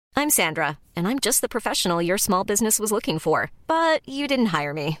I'm Sandra, and I'm just the professional your small business was looking for. But you didn't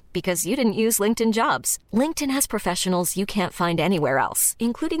hire me because you didn't use LinkedIn Jobs. LinkedIn has professionals you can't find anywhere else,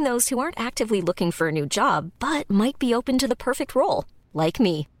 including those who aren't actively looking for a new job, but might be open to the perfect role, like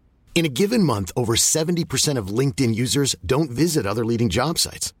me. In a given month, over 70% of LinkedIn users don't visit other leading job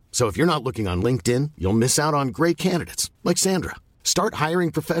sites. So if you're not looking on LinkedIn, you'll miss out on great candidates like Sandra. Start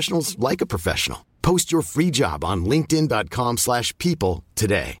hiring professionals like a professional. Post your free job on linkedin.com/people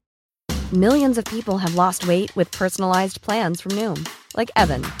today. Millions of people have lost weight with personalized plans from Noom. Like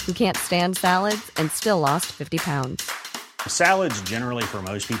Evan, who can't stand salads and still lost 50 pounds. Salads generally for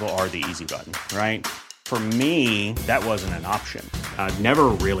most people are the easy button, right? For me, that wasn't an option. I never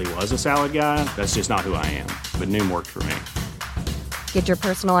really was a salad guy. That's just not who I am. But Noom worked for me. Get your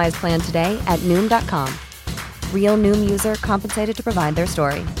personalized plan today at Noom.com. Real Noom user compensated to provide their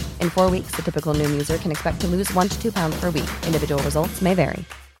story. In 4 weeks, the typical Noom user can expect to lose 1 to 2 pounds per week. Individual results may vary.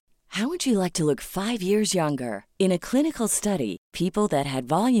 How would you like to look 5 years younger? In a clinical study, people that had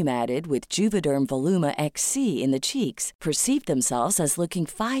volume added with Juvederm Voluma XC in the cheeks perceived themselves as looking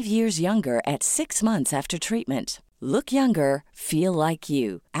 5 years younger at 6 months after treatment. Look younger, feel like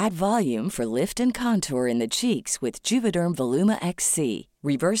you. Add volume for lift and contour in the cheeks with Juvederm Voluma XC.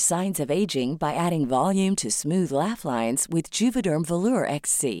 Reverse signs of aging by adding volume to smooth laugh lines with Juvederm Volure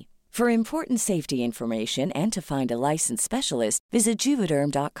XC. For important safety information and to find a licensed specialist, visit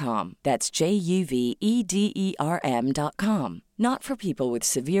Juvederm.com. That's JUVEDERM.com. Not for people with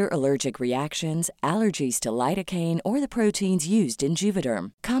severe allergic reactions, allergies to lidocaine, or the proteins used in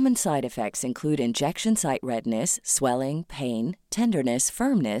Juvederm. Common side effects include injection site redness, swelling, pain, tenderness,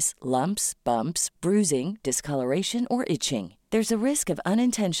 firmness, lumps, bumps, bruising, discoloration, or itching. There's a risk of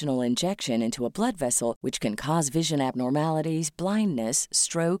unintentional injection into a blood vessel, which can cause vision abnormalities, blindness,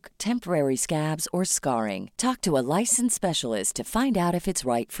 stroke, temporary scabs, or scarring. Talk to a licensed specialist to find out if it's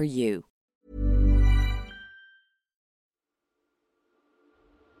right for you.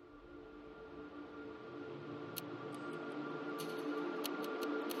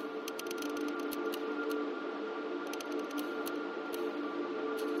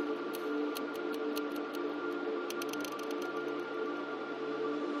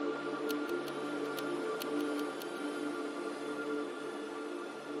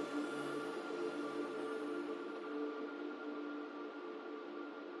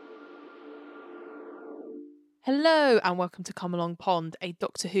 Hello and welcome to Come Along Pond, a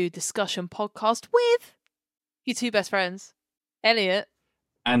Doctor Who discussion podcast with your two best friends, Elliot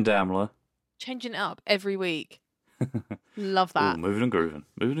and Damla. Changing it up every week. Love that. Ooh, moving and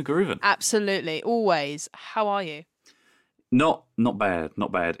grooving. Absolutely, always. How are you? Not bad.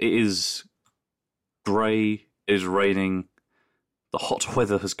 It is grey, it is raining, the hot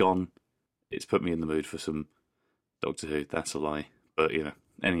weather has gone. It's put me in the mood for some Doctor Who, that's a lie. But,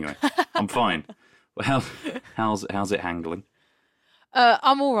 anyway, I'm fine. Well, how's it handling?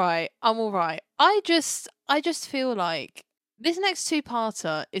 I'm all right. I just feel like this next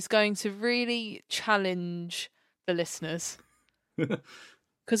two-parter is going to really challenge the listeners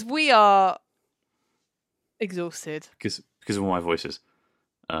because we are exhausted because of my voices.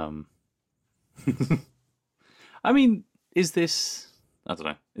 I mean, is this? I don't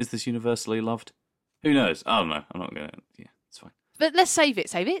know. Is this universally loved? Who knows? I don't know. I'm not gonna. Yeah, it's fine. But let's save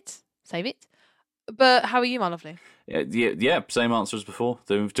it. But how are you, my lovely? Yeah. Same answer as before.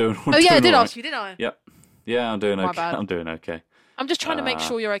 Doing I did ask you, didn't I? Yep. Yeah, I'm doing My okay. bad. I'm doing okay. I'm just trying to make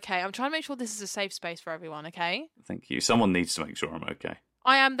sure you're okay. I'm trying to make sure this is a safe space for everyone, okay? Thank you. Someone needs to make sure I'm okay.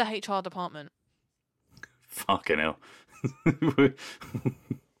 I am the HR department. Fucking hell.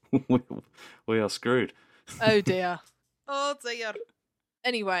 we are screwed. Oh, dear.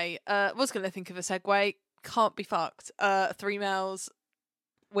 Anyway, was going to think of a segue. Can't be fucked. 3 males.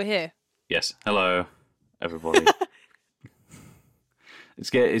 We're here. Yes. Hello, everybody.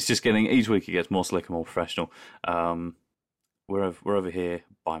 It's just getting, each week it gets more slick and more professional. We're over here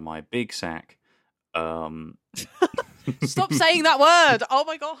by my big sack. Stop saying that word! Oh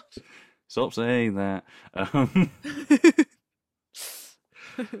my god! Stop saying that.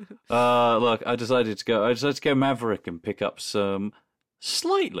 Look, I decided to go Maverick and pick up some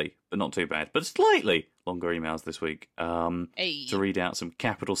slightly, but not too bad, but slightly longer emails this week. To read out some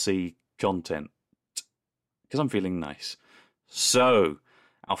capital C content because I'm feeling nice. So,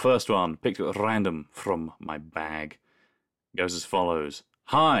 our first one, picked at random from my bag, goes as follows.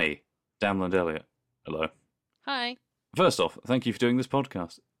 Hi, Damla and Elliot. Hello. Hi. First off, thank you for doing this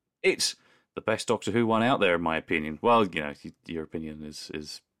podcast. It's the best Doctor Who one out there, in my opinion. Well, your opinion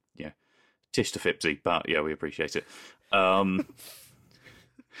is tish to fipsy, but yeah, we appreciate it.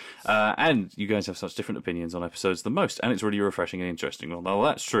 And you guys have such different opinions on episodes than most, and it's really refreshing and interesting. Well, no,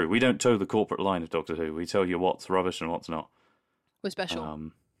 that's true. We don't toe the corporate line of Doctor Who. We tell you what's rubbish and what's not. We're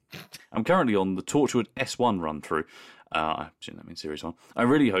special. I'm currently on the Torchwood S1 run-through. I assume that means Series 1. I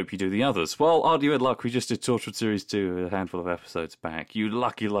really hope you do the others. Well, aren't you in luck? We just did Torchwood Series 2 a handful of episodes back. You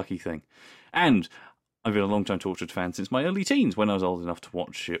lucky, lucky thing. And I've been a long-time Torchwood fan since my early teens, when I was old enough to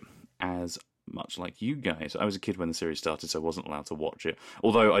watch it, as much like you guys. I was a kid when the series started, so I wasn't allowed to watch it.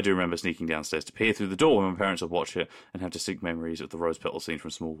 Although I do remember sneaking downstairs to peer through the door when my parents would watch it, and have distinct memories of the rose petal scene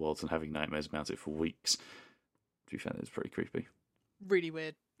from Small Worlds and having nightmares about it for weeks. To be fair, it's pretty creepy. Really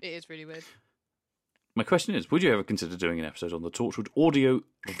weird. It is really weird. My question is, would you ever consider doing an episode on the Torchwood audio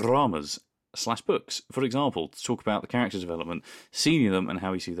dramas / books, for example, to talk about the character development, seeing them, and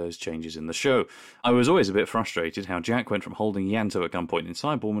how we see those changes in the show? I was always a bit frustrated how Jack went from holding Yanto at gunpoint in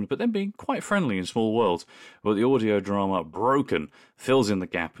Cyborgman, but then being quite friendly in Small Worlds. But the audio drama Broken fills in the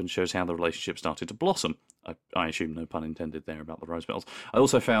gap and shows how the relationship started to blossom. I assume no pun intended there about the rose petals. I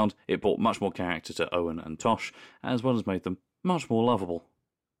also found it brought much more character to Owen and Tosh, as well as made them much more lovable.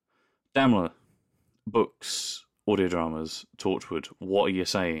 Daimler, books, audio dramas, Torchwood, what are you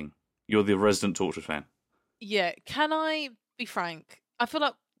saying? You're the resident Torchwood fan. Yeah, can I be frank? I feel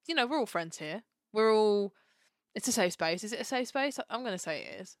like, we're all friends here. It's a safe space. Is it a safe space? I'm going to say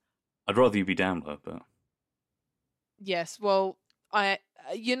it is. I'd rather you be Daimler, but... Yes, well,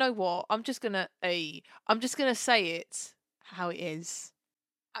 you know what? I'm just going to say it how it is.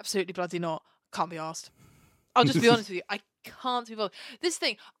 Absolutely bloody not. Can't be asked. I'll just be honest with you. I can't be bothered. This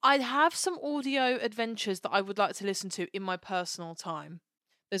thing, I have some audio adventures that I would like to listen to in my personal time.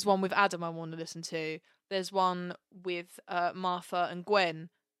 There's one with Adam I want to listen to. There's one with Martha and Gwen.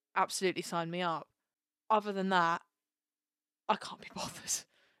 Absolutely sign me up. Other than that, I can't be bothered.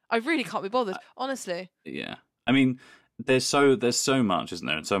 I really can't be bothered, honestly. Yeah. I mean, there's so much, isn't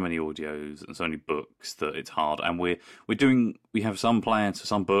there? And so many audios and so many books that it's hard. And we have some plans for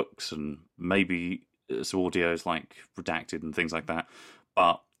some books and maybe some audios like redacted and things like that.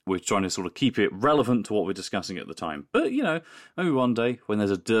 But we're trying to sort of keep it relevant to what we're discussing at the time. But, maybe one day when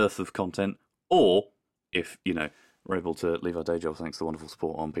there's a dearth of content, or if, we're able to leave our day job thanks to the wonderful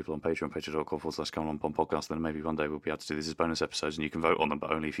support on people on Patreon, patreon.com/ComeOnPod, then maybe one day we'll be able to do this as bonus episodes and you can vote on them,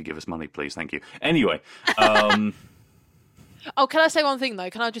 but only if you give us money, please. Thank you. Anyway. Oh, can I say one thing, though?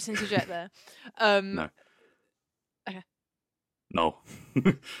 Can I just interject there? No. Okay. No.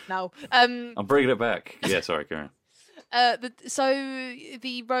 No. I'm bringing it back. Yeah, sorry, Karen. So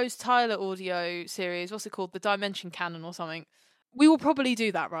the Rose Tyler audio series, what's it called? The Dimension Canon or something. We will probably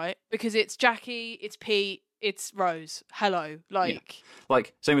do that, right? Because it's Jackie, it's Pete, it's Rose. Hello,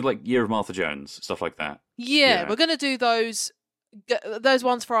 same with Year of Martha Jones, stuff like that. Yeah, we're gonna do those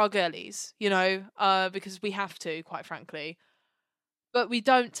ones for our girlies, because we have to, quite frankly. But we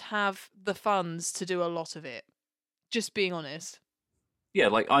don't have the funds to do a lot of it. Just being honest. Yeah,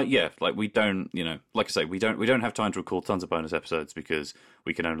 we don't, like I say, we don't have time to record tons of bonus episodes because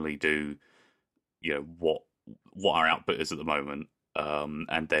we can only do, what our output is at the moment,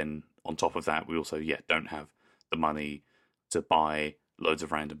 and then on top of that, we also don't have the money to buy loads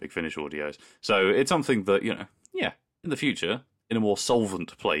of random Big Finish audios. So it's something that in the future, in a more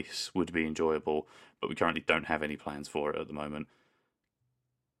solvent place, would be enjoyable, but we currently don't have any plans for it at the moment.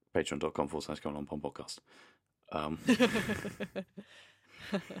 Patreon.com/ComeOnPod. I'm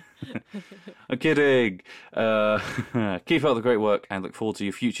kidding. Keep up the great work and look forward to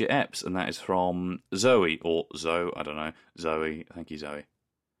your future eps. And that is from Zoe, or Zoe, I don't know. Zoe, thank you, Zoe.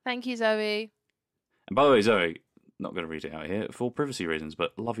 Thank you, Zoe. And by the way, Zoe, not going to read it out here for privacy reasons,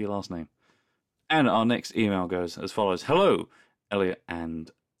 but love your last name. And our next email goes as follows. Hello, Elliot and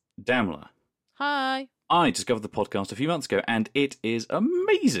Daimler. Hi. I discovered the podcast a few months ago, and it is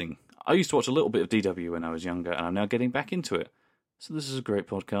amazing. I used to watch a little bit of DW when I was younger, and I'm now getting back into it. So this is a great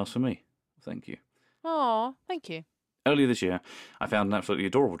podcast for me. Thank you. Aw, thank you. Earlier this year, I found an absolutely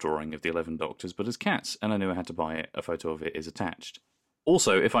adorable drawing of the 11 Doctors, but as cats, and I knew I had to buy it. A photo of it is attached.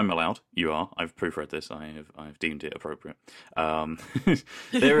 Also, if I'm allowed, you are. I've proofread this. I've deemed it appropriate.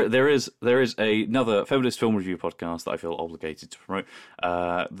 There is another feminist film review podcast that I feel obligated to promote.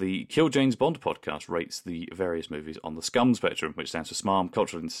 The Kill James Bond podcast rates the various movies on the SCUM spectrum, which stands for SMARM,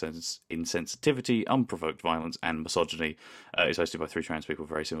 cultural insensitivity, unprovoked violence, and misogyny. It's hosted by three trans people,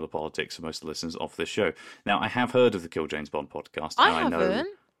 very similar politics for most of the listeners of this show. Now, I have heard of the Kill James Bond podcast. I haven't.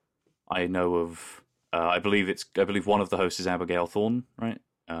 I know of. I believe one of the hosts is Abigail Thorne, right?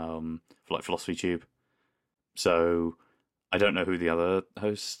 For Philosophy Tube. So I don't know who the other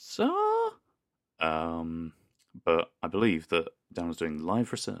hosts are. But I believe that Dan was doing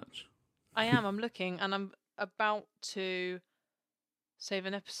live research. I am. I'm looking, and I'm about to Save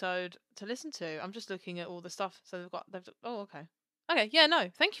an episode to listen to. I'm just looking at all the stuff. So okay. Okay, yeah, no.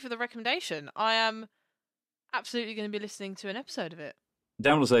 Thank you for the recommendation. I am absolutely going to be listening to an episode of it.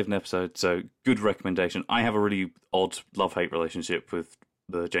 Download save an episode, so good recommendation. I have a really odd love-hate relationship with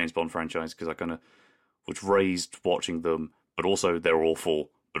the James Bond franchise because I kind of was raised watching them, but also they're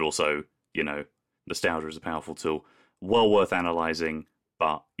awful, but also, nostalgia is a powerful tool. Well worth analysing,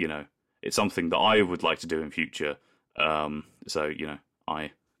 but, it's something that I would like to do in future. So,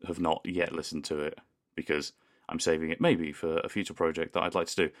 I have not yet listened to it because I'm saving it maybe for a future project that I'd like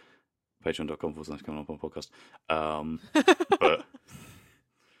to do. Patreon.com/coming-up-on-podcast. But...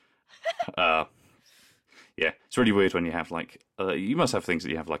 yeah, it's really weird when you have you must have things that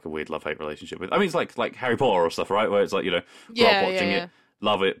you have a weird love-hate relationship with. I mean, it's like Harry Potter or stuff, right? Where it's grew up watching it,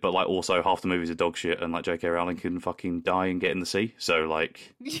 love it, but also half the movies are dog shit, and J.K. Rowling can fucking die and get in the sea. So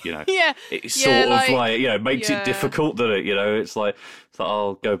it's sort of makes it difficult, doesn't it? It's like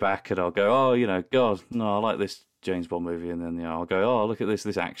I'll go back and I'll go, oh, God, no, I like this James Bond movie, and then I'll go, oh, look at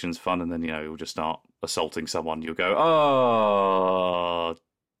this action's fun, and then you'll just start assaulting someone. You'll go, oh,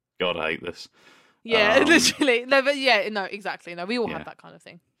 God, I hate this. Yeah, literally. No, but no, exactly. No, we all have that kind of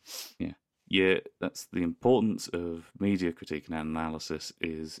thing. Yeah, that's the importance of media critique and analysis.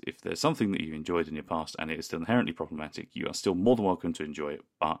 Is if there's something that you enjoyed in your past and it is still inherently problematic, you are still more than welcome to enjoy it.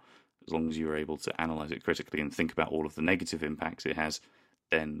 But as long as you're able to analyse it critically and think about all of the negative impacts it has,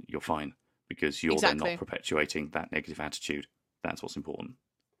 then you're fine because you're then not perpetuating that negative attitude. That's what's important.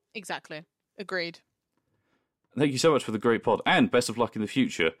 Exactly. Agreed. Thank you so much for the great pod, and best of luck in the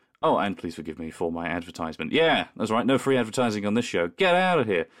future. Oh, and please forgive me for my advertisement. Yeah, that's right, no free advertising on this show. Get out of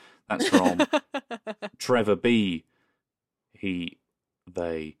here. That's from Trevor B.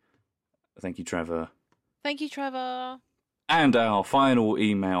 They. Thank you, Trevor. Thank you, Trevor. And our final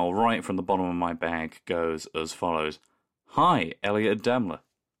email right from the bottom of my bag goes as follows. Hi, Elliot and Damler.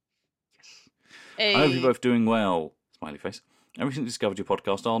 Yes. Hey. I hope you're both doing well. Smiley face. I recently discovered your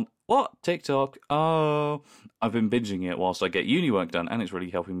podcast on, TikTok? Oh, I've been binging it whilst I get uni work done, and it's really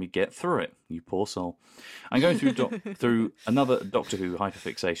helping me get through it. You poor soul. I'm going through another Doctor Who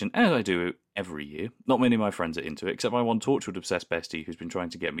hyperfixation, as I do every year. Not many of my friends are into it, except my one Torchwood-obsessed bestie who's been trying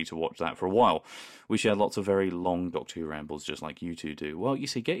to get me to watch that for a while. We share lots of very long Doctor Who rambles, just like you two do. Well, you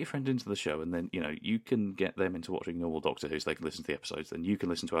see, get your friend into the show, and then, you can get them into watching normal Doctor Who so they can listen to the episodes. Then you can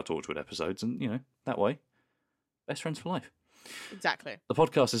listen to our Torchwood episodes, and, that way, best friends for life. Exactly. The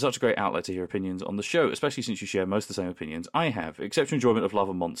podcast is such a great outlet to hear opinions on the show, especially since you share most of the same opinions I have. Except your enjoyment of Love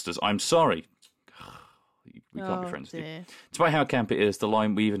and Monsters. I'm sorry. We can't be friends with you. Despite how camp it is, the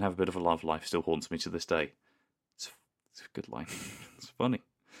line, we even have a bit of a love life, still haunts me to this day. It's a good line. It's funny.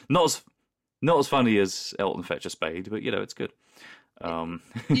 Not as funny as Elton Fetcher Spade, but, it's good. You're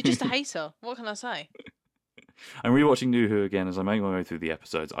just a hater. What can I say? I'm rewatching New Who again as I make my way through the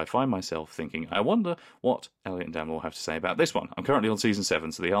episodes. I find myself thinking, I wonder what Elliot and Dan will have to say about this one. I'm currently on season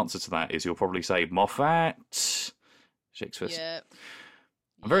 7, so the answer to that is you'll probably say Moffat. Shakespeare. Yeah.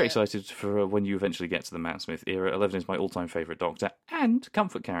 I'm very excited for when you eventually get to the Matt Smith era. 11 is my all-time favourite Doctor and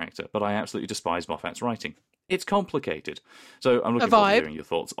comfort character, but I absolutely despise Moffat's writing. It's complicated. So I'm looking forward to hearing your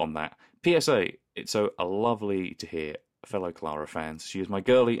thoughts on that. PSA, it's so lovely to hear fellow Clara fans. She is my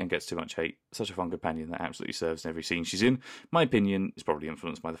girlie and gets too much hate. Such a fun companion that absolutely serves in every scene she's in. My opinion is probably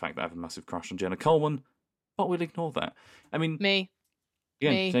influenced by the fact that I have a massive crush on Jenna Coleman, but we'll ignore that. I mean, again,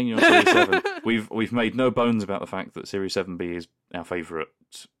 saying you're on Series 7, we've made no bones about the fact that Series 7B is our favourite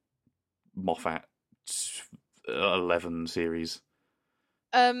Moffat 11 series.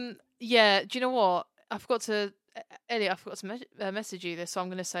 Yeah, do you know what? Elliot, I forgot to message you this, so I'm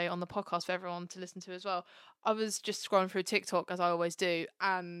going to say on the podcast for everyone to listen to as well. I was just scrolling through TikTok, as I always do,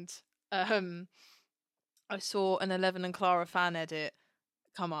 and I saw an 11 and Clara fan edit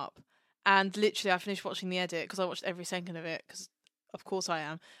come up. And literally, I finished watching the edit, because I watched every second of it, because of course I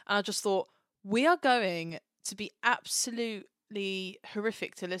am. And I just thought, we are going to be absolutely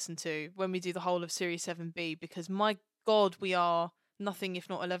horrific to listen to when we do the whole of Series 7B, because my God, we are nothing if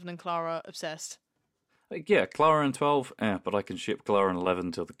not 11 and Clara obsessed. Yeah, Clara and 12, but I can ship Clara and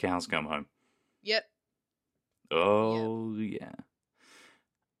 11 till the cows come home. Yep. Oh, yeah.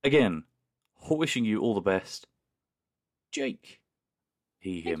 Again, wishing you all the best. Jake.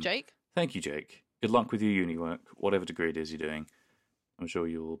 Him. Jake. Thank you, Jake. Good luck with your uni work, whatever degree it is you're doing. I'm sure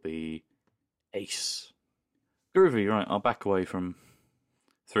you will be ace. Groovy, right, I'll back away from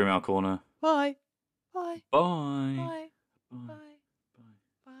 3 Mile Corner. Bye. Bye. Bye. Bye. Bye.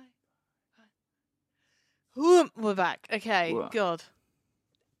 We're back. Okay, Whoa. God.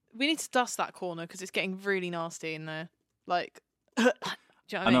 We need to dust that corner because it's getting really nasty in there. Like, do you know what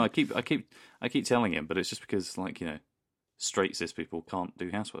I mean? I know. I keep telling him, but it's just because, straight cis people can't do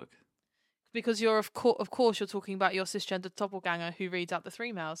housework. Because you're of course you're talking about your cisgender doppelganger who reads out the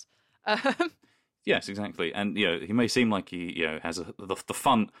 3 mails. Yes, exactly. And he may seem like he has the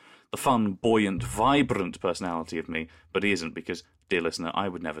fun, buoyant, vibrant personality of me, but he isn't, because, dear listener, I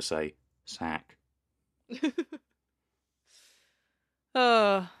would never say sack.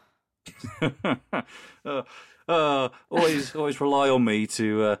 Always rely on me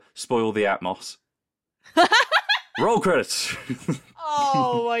to spoil the atmos. Roll credits.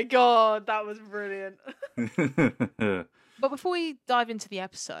 Oh my god, that was brilliant. But before we dive into the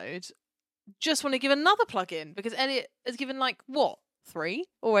episode, just want to give another plug-in, because Elliot has given 3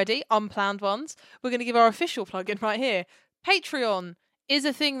 already, unplanned ones. We're going to give our official plug-in right here. Patreon is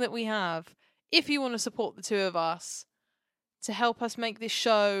a thing that we have. If you want to support the two of us to help us make this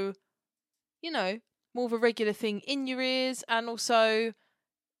show, more of a regular thing in your ears, and also,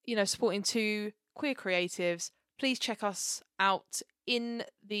 supporting two queer creatives, please check us out in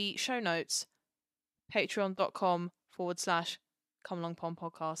the show notes, patreon.com/Come Along Pond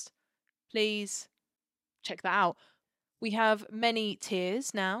Podcast. Please check that out. We have many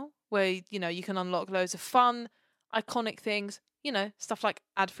tiers now where, you can unlock loads of fun, iconic things, stuff like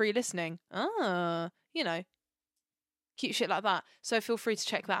ad-free listening. Cute shit like that. So feel free to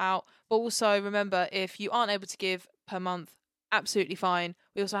check that out. But also remember, if you aren't able to give per month, absolutely fine.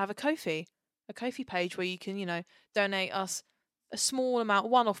 We also have a Ko-fi page where you can, donate us a small amount,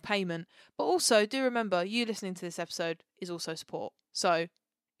 one-off payment. But also do remember, you listening to this episode is also support. So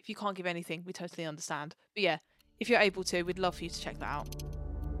if you can't give anything, we totally understand. But yeah, if you're able to, we'd love for you to check that out.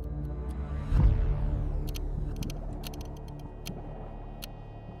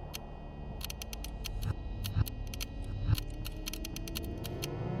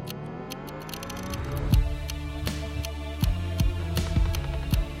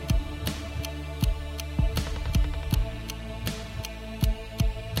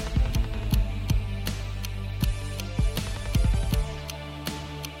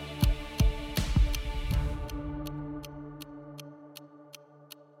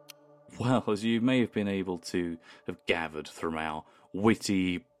 Well, as you may have been able to have gathered from our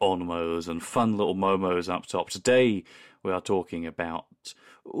witty bonmos and fun little momos up top, today we are talking about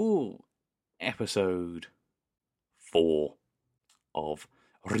episode 4 of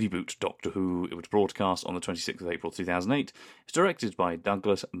Reboot Doctor Who. It was broadcast on the 26th of April 2008. It's directed by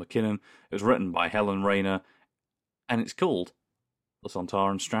Douglas McKinnon. It was written by Helen Rayner, and it's called The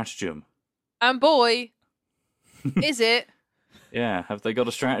Sontaran Stratagem. And boy, is it? Yeah, have they got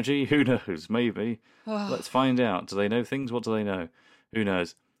a strategy? Who knows? Maybe. Let's find out. Do they know things? What do they know? Who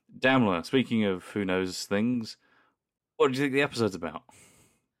knows? Damla, speaking of who knows things, what do you think the episode's about?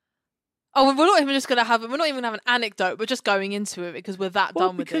 Oh, we're not even just going to have it. We're not even going to have an anecdote. We're just going into it because we're that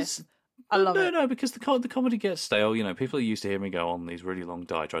done with this. I love it. No, because the comedy gets stale. People are used to hearing me go on these really long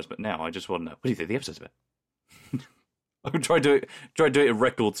diatribes, but now I just want to know, what do you think the episode's about? I'm going to try to do it at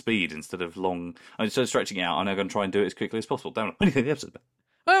record speed instead of long. Instead of stretching it out, I'm now going to try and do it as quickly as possible. Damn it. What do you think the episode's about?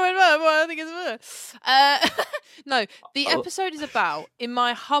 I think it's about. No, the episode is about, in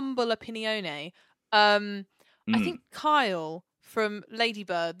my humble opinione, I think Kyle from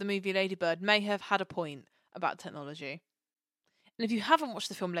Ladybird, the movie Ladybird, may have had a point about technology. And if you haven't watched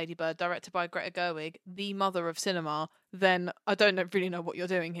the film Ladybird, directed by Greta Gerwig, the mother of cinema, then I don't really know what you're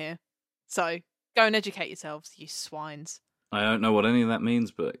doing here. So go and educate yourselves, you swines. I don't know what any of that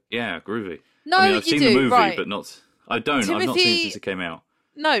means, but yeah, groovy. No, I've seen the movie, right. but not. I've not seen it since it came out.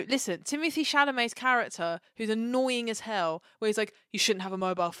 No, listen, Timothée Chalamet's character, who's annoying as hell, where he's like, you shouldn't have a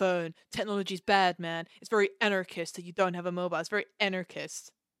mobile phone. Technology's bad, man. It's very anarchist that you don't have a mobile. It's very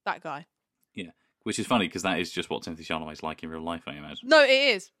anarchist. That guy. Yeah, which is funny because that is just what Timothée Chalamet's like in real life, I imagine. No, it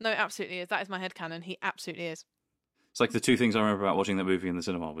is. No, it absolutely is. That is my headcanon. He absolutely is. It's like the two things I remember about watching that movie in the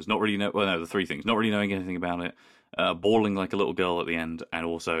cinema was the three things. Not really knowing anything about it, bawling like a little girl at the end, and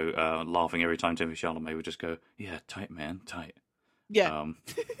also laughing every time Timothée Chalamet would just go, yeah, tight, man, tight. Yeah.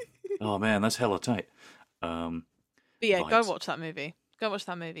 Oh, man, that's hella tight. But yeah, go watch that movie.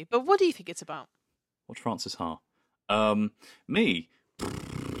 But what do you think it's about? Watch Francis Ha. Me?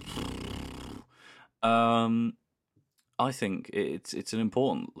 I think it's an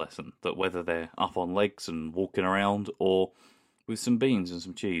important lesson that whether they're up on legs and walking around or with some beans and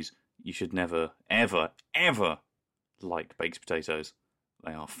some cheese, you should never, ever, ever like baked potatoes.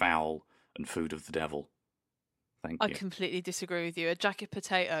 They are foul and food of the devil. Thank you. I completely disagree with you. A jacket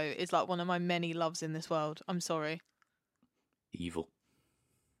potato is like one of my many loves in this world. I'm sorry. Evil.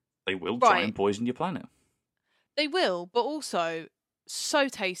 They will try and poison your planet. They will, but also so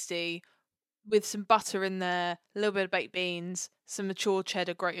tasty, with some butter in there, a little bit of baked beans, some mature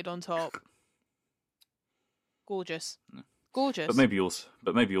cheddar grated on top. Gorgeous. Gorgeous. But maybe also,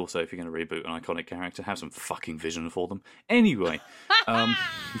 if you're going to reboot an iconic character, have some fucking vision for them. Anyway, No.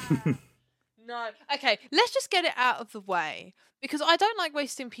 Okay, let's just get it out of the way because I don't like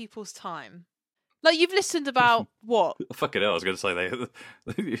wasting people's time. Like, you've listened about what? Fucking hell, I was going to say they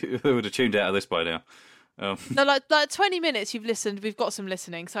would have tuned out of this by now. No, like 20 minutes you've listened. We've got some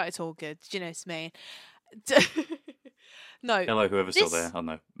listening, so it's all good. Do you know what I mean? No. Hello, whoever's still there. Oh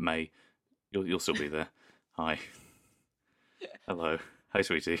no, May. You'll still be there. Hi. Hello. Hi,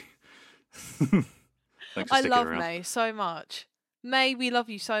 sweetie. Thanks for I sticking love around. May so much. May, we love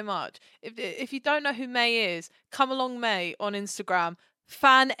you so much. If you don't know who May is, come along May on Instagram.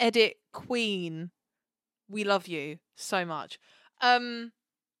 Fan edit queen. We love you so much. And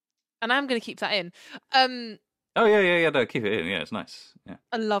I'm going to keep that in. Oh yeah. No, keep it in. Yeah, it's nice. Yeah.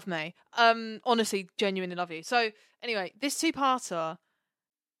 I love May. Honestly, genuinely love you. So anyway, this two-parter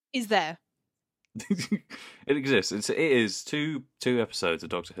is there. It exists. It is two episodes of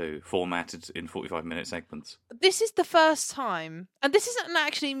Doctor Who formatted in 45-minute segments. This is the first time, and this isn't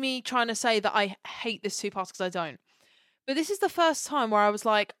actually me trying to say that I hate this two-parter because I don't. But this is the first time where I was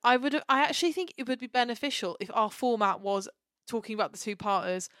like, I actually think it would be beneficial if our format was talking about the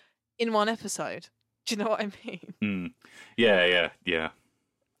two-parters in one episode. Do you know what I mean? Yeah. Try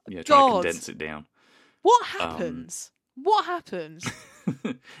to condense it down. What happens? What happens?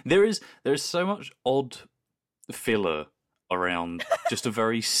 There is so much odd filler around just a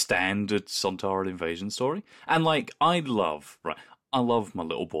very standard Sontaran invasion story, and like I love my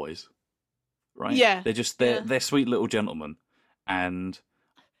little boys, right? Yeah, they're sweet little gentlemen, and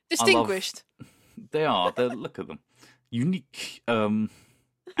distinguished. They are. Look at them, unique. And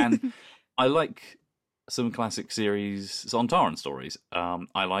I like some classic series Sontaran stories.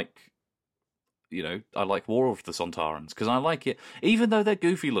 I like War of the Sontarans because I like it. Even though they're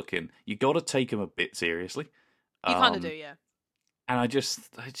goofy looking, you got to take them a bit seriously. You kind of do, yeah. And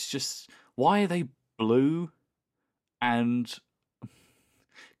it's just, why are they blue? And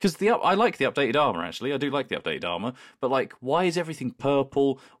because I like the updated armor. Actually, I do like the updated armor. But like, why is everything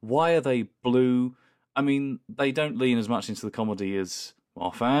purple? Why are they blue? I mean, they don't lean as much into the comedy as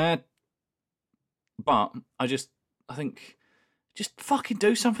Moffat. But I think. Just fucking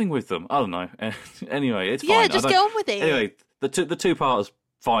do something with them. I don't know. Anyway, it's fine. Yeah, just get on with it. Anyway, the two parts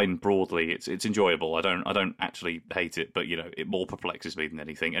fine broadly. It's enjoyable. I don't actually hate it, but it more perplexes me than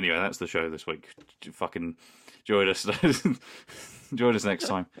anything. Anyway, that's the show this week. Fucking join us. Join us next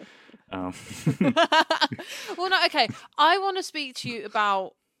time. Well, no, okay. I want to speak to you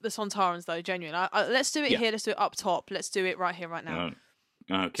about the Sontarans, though. Genuinely, let's do it here. Let's do it up top. Let's do it right here, right now.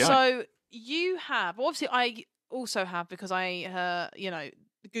 Okay. So you have obviously I also have because I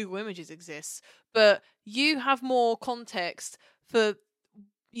Google Images exists, but you have more context for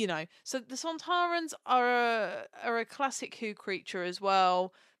so the Sontarans are a classic Who creature as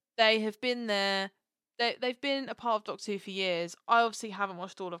well. They have been there. They've been a part of Doctor Who for years. I obviously haven't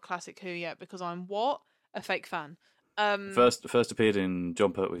watched all of classic Who yet because I'm a fake fan. First appeared in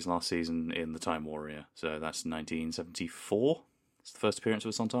John Pertwee's last season in The Time Warrior, so that's 1974. It's the first appearance of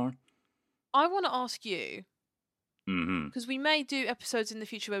a Sontaran. I want to ask you, Mm-hmm. because we may do episodes in the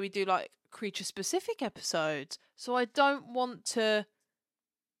future where we do like creature-specific episodes, so I don't want to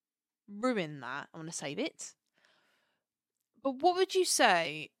ruin that. I want to save it. But what would you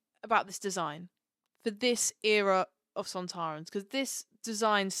say about this design for this era of Sontarans? Because this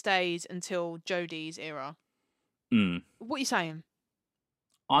design stays until Jodie's era. What are you saying?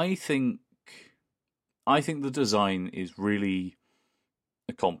 I think the design is really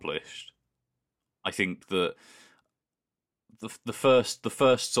accomplished. I think that the first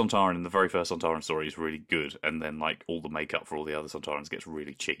Sontaran in the very first Sontaran story is really good, and then like all the makeup for all the other Sontarans gets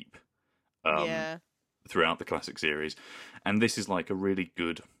really cheap. Throughout the classic series, and this is like a really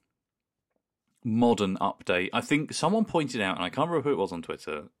good modern update. I think someone pointed out, and I can't remember who it was on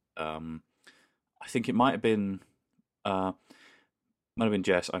Twitter. I think it might have been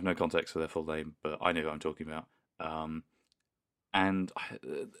Jess. I have no context for their full name, but I know who I'm talking about. And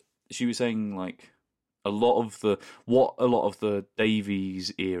she was saying like a lot of the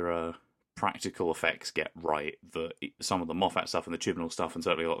Davies era practical effects get right, some of the Moffat stuff and the Chibnall stuff, and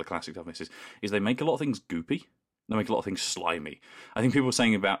certainly a lot of the classic stuff is they make a lot of things goopy. They make a lot of things slimy. I think people were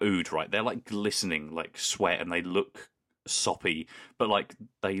saying about Ood, right? They're like glistening, like sweat, and they look soppy, but like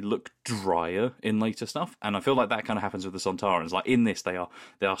they look drier in later stuff. And I feel like that kind of happens with the Sontarans. Like in this, they are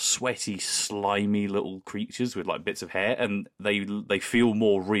sweaty, slimy little creatures with like bits of hair, and they feel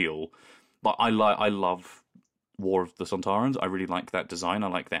more real. But I love War of the Sontarans. I really like that design. I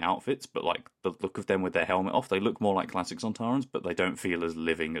like their outfits, but like the look of them with their helmet off, they look more like classic Sontarans, but they don't feel as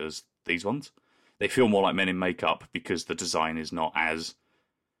living as these ones. they feel more like men in makeup because the design is not as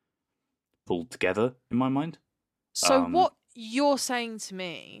pulled together in my mind. So what you're saying to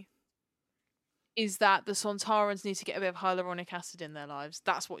me is that the Sontarans need to get a bit of hyaluronic acid in their lives.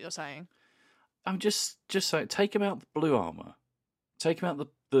 That's what you're saying. I'm just saying, take him out the blue armor, take him out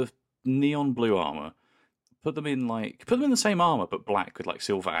the neon blue armor, put them in the same armor but black with like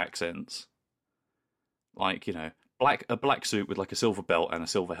silver accents, like, you know, a black suit with like a silver belt and a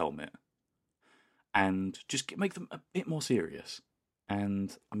silver helmet, and just make them a bit more serious.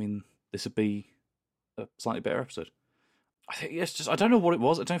 And I mean, this would be a slightly better episode. I think it's just, I don't know what it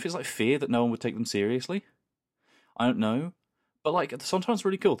was. I don't know if it's like fear that no one would take them seriously. I don't know. But like, the Sontarans are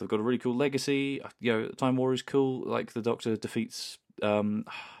really cool. They've got a really cool legacy. You know, Time War is cool. Like, the Doctor defeats,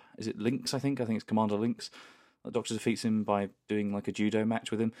 is it Lynx, I think? I think it's Commander Lynx. The Doctor defeats him by doing like a judo match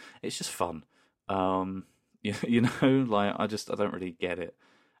with him. It's just fun. You know, like, I don't really get it.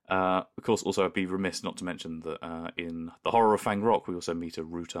 Of course, also, I'd be remiss not to mention that in The Horror of Fang Rock, we also meet a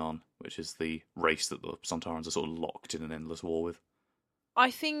Rutan, which is the race that the Sontarans are sort of locked in an endless war with.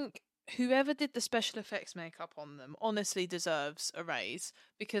 I think whoever did the special effects makeup on them honestly deserves a raise,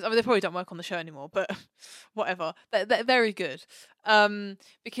 because, I mean, they probably don't work on the show anymore, but whatever. They're very good.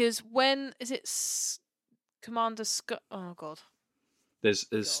 Because when, is it Commander Scott? Oh, God. There's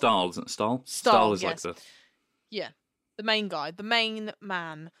Stahl, isn't it? Stahl? Stahl is yes. like the... Yeah. The main guy, the main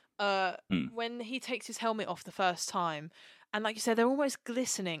man, when he takes his helmet off the first time, and like you said, they're almost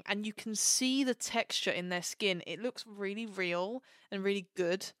glistening, and you can see the texture in their skin. It looks really real and really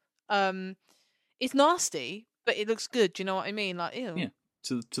good. It's nasty, but it looks good. Do you know what I mean? Like, ew. Yeah,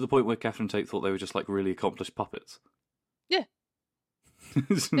 to the point where Catherine Tate thought they were just like really accomplished puppets. Yeah.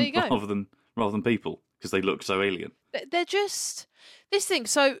 There you go. rather than people, because they look so alien. They're just this thing.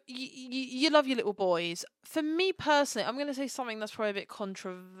 So you love your little boys. For me personally, I'm going to say something that's probably a bit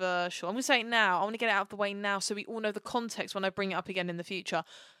controversial. I'm going to say it now. I want to get it out of the way now so we all know the context when I bring it up again in the future.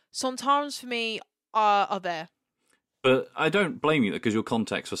 Sontarans for me are there. But I don't blame you, because your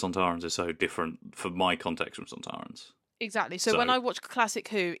context for Sontarans is so different for my context from Sontarans. Exactly. So when I watch Classic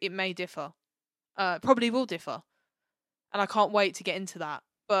Who, it may differ. Probably will differ. And I can't wait to get into that.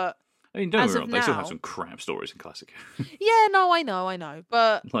 But I mean, don't get me wrong, they still have some crap stories in Classic. Yeah, no, I know,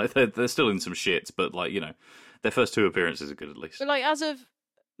 but like they're still in some shits, but like, you know, their first two appearances are good at least. But like, as of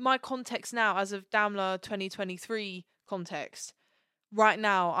my context now, as of Damler 2023 context, right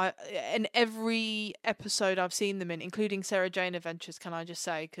now, in every episode I've seen them in, including Sarah Jane Adventures, can I just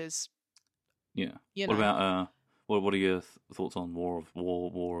say, because yeah, you what know. About what are your thoughts on War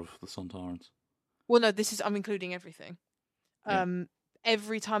of the Sontarans? Well, no, I'm including everything. Yeah.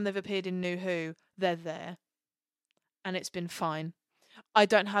 Every time they've appeared in New Who, they're there. And it's been fine. I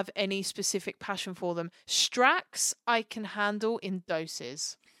don't have any specific passion for them. Strax, I can handle in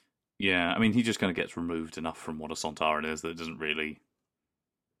doses. Yeah, I mean, he just kind of gets removed enough from what a Sontaran is that it doesn't really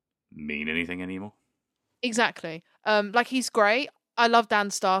mean anything anymore. Exactly. Like, he's great. I love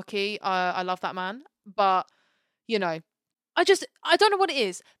Dan Starkey. I love that man. But, you know, I don't know what it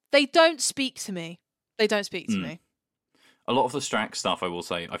is. They don't speak to me. Me. A lot of the Strax stuff, I will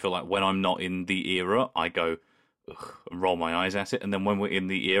say, I feel like when I'm not in the era, I go ugh, and roll my eyes at it. And then when we're in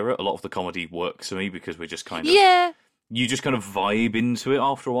the era, a lot of the comedy works for me because we're just kind of... Yeah. You just kind of vibe into it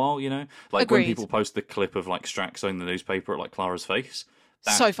after a while, you know? Like, Agreed. When people post the clip of, like, Strax owning the newspaper at, like, Clara's face.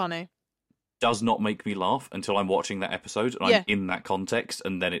 So funny. Does not make me laugh until I'm watching that episode and I'm in that context,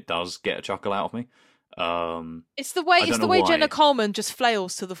 and then it does get a chuckle out of me. It's the way why. Jenna Coleman just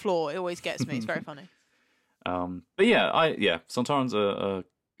flails to the floor. It always gets me. It's very funny. But yeah, Sontarans are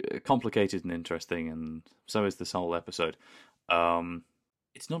complicated and interesting, and so is this whole episode.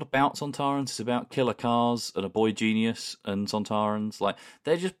 It's not about Sontarans; it's about killer cars and a boy genius and Sontarans. Like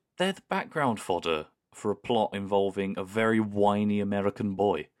they're the background fodder for a plot involving a very whiny American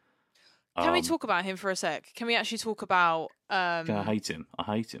boy. Can we talk about him for a sec? Can we actually talk about? I hate him.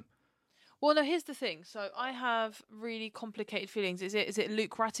 Well, no. Here's the thing. So I have really complicated feelings. Is it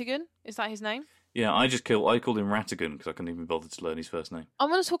Luke Rattigan? Is that his name? Yeah, I called him Rattigan because I couldn't even bother to learn his first name. I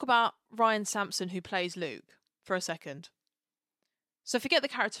want to talk about Ryan Sampson, who plays Luke, for a second. So forget the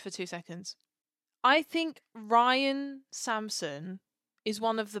character for 2 seconds. I think Ryan Sampson is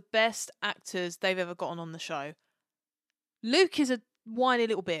one of the best actors they've ever gotten on the show. Luke is a whiny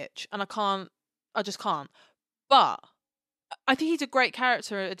little bitch, and I just can't. But I think he's a great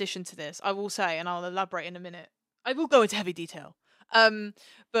character addition to this, I will say, and I'll elaborate in a minute. I will go into heavy detail.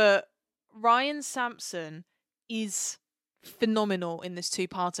 But Ryan Sampson is phenomenal in this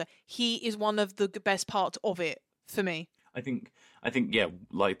two-parter. He is one of the best parts of it for me. I think yeah,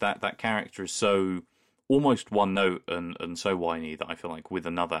 like that character is so almost one note and so whiny that I feel like with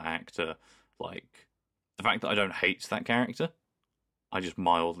another actor Like, the fact that I don't hate that character, I just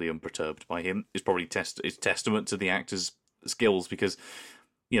mildly unperturbed by him, is probably is testament to the actor's skills, because,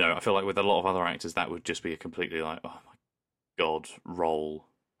 I feel like with a lot of other actors, that would just be a completely like, oh my god, role.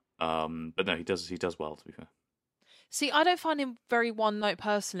 But no, he does well, to be fair. See, I don't find him very one note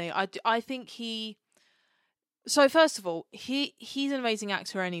personally. I think he. So first of all, he's an amazing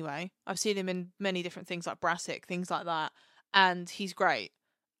actor anyway. I've seen him in many different things like Brassic, things like that, and he's great.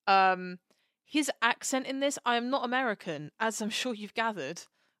 His accent in this, I am not American, as I'm sure you've gathered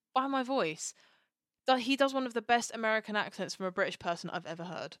by my voice. He does one of the best American accents from a British person I've ever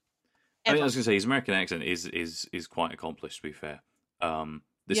heard. I was going to say, his American accent is quite accomplished, to be fair.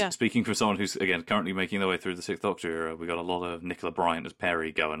 Speaking from someone who's, again, currently making their way through the Sixth Doctor era, we got a lot of Nicola Bryant as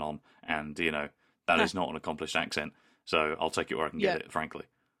Perry going on, and, that is not an accomplished accent, so I'll take it where I can get it, frankly.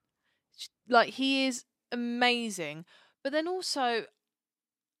 Like, he is amazing. But then also,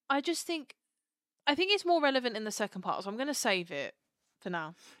 I think it's more relevant in the second part, so I'm going to save it for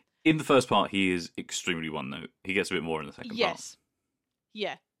now. In the first part, he is extremely one-note. He gets a bit more in the second part. Yes.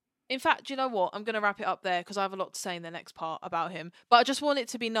 Yeah. In fact, do you know what? I'm going to wrap it up there because I have a lot to say in the next part about him. But I just want it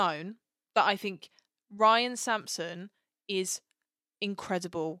to be known that I think Ryan Sampson is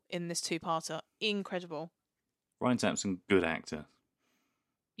incredible in this two-parter. Incredible. Ryan Sampson, good actor.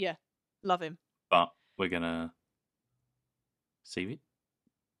 Yeah. Love him. But we're going to save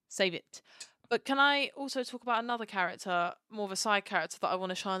it. But can I also talk about another character, more of a side character that I want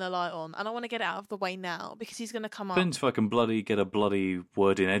to shine a light on, and I want to get it out of the way now because he's going to come up. Depends if I can get a bloody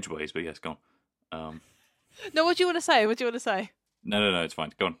word in edgeways, but yes, go on. No, what do you want to say? No, it's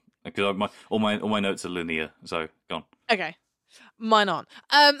fine. Go on, because all my notes are linear, so go on. Okay, mine aren't.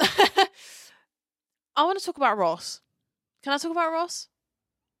 I want to talk about Ross. Can I talk about Ross?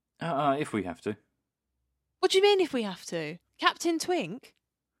 If we have to. What do you mean if we have to? Captain Twink?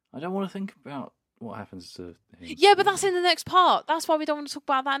 I don't want to think about what happens to him. Yeah, but that's in the next part. That's why we don't want to talk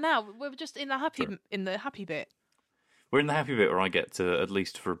about that now. We're just in the happy bit. We're in the happy bit where I get to, at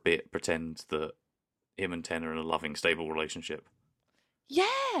least for a bit, pretend that him and Ten are in a loving, stable relationship.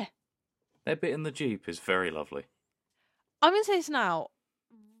 Yeah. Their bit in the Jeep is very lovely. I'm going to say this now.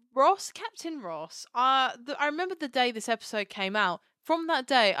 Captain Ross, I remember the day this episode came out. From that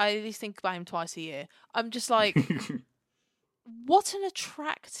day, I at least think about him twice a year. I'm just like... What an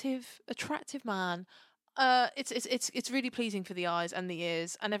attractive man. It's really pleasing for the eyes and the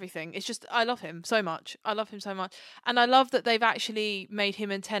ears and everything. It's just, I love him so much. And I love that they've actually made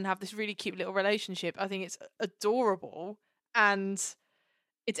him and Ten have this really cute little relationship. I think it's adorable and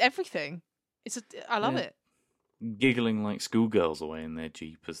it's everything. I love it. Giggling like schoolgirls away in their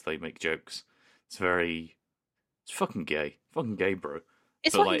Jeep as they make jokes. It's fucking gay. Fucking gay, bro.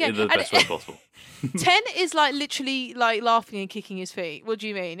 It's but fucking like, in the best way possible. 10 is like literally like laughing and kicking his feet. What do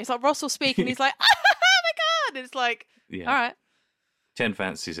you mean? It's like Ross will speak and he's like, oh my god! And it's like, all right. 10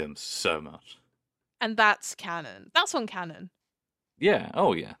 fancies him so much. And that's canon. That's on canon. Yeah,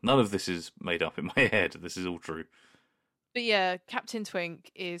 oh yeah. None of this is made up in my head. This is all true. But yeah, Captain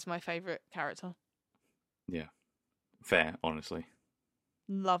Twink is my favourite character. Yeah. Fair, honestly.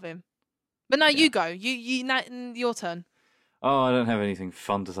 Love him. But now you go. Your turn. Oh, I don't have anything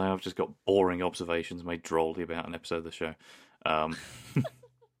fun to say. I've just got boring observations made drolly about an episode of the show.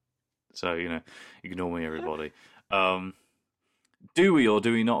 So, ignore me, everybody. Do we or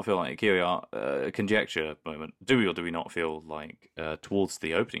do we not feel like, here we are, conjecture moment, do we or do we not feel like, towards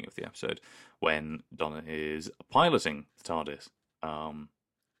the opening of the episode, when Donna is piloting the TARDIS,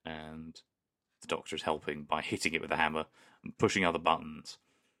 and the Doctor is helping by hitting it with a hammer and pushing other buttons,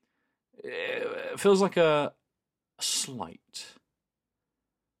 it feels like a slight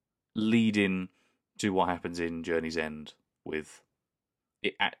lead-in to what happens in Journey's End with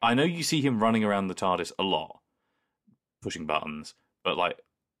it. I know you see him running around the TARDIS a lot, pushing buttons, but like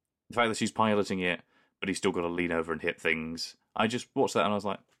the fact that she's piloting it, but he's still got to lean over and hit things. I just watched that and I was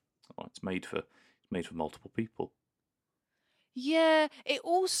like, oh, it's made for multiple people. Yeah, it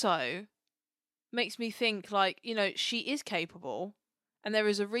also makes me think like, she is capable and there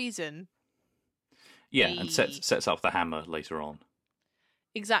is a reason. Yeah, and sets up the hammer later on.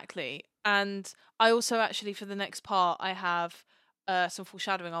 Exactly. And I also actually, for the next part, I have some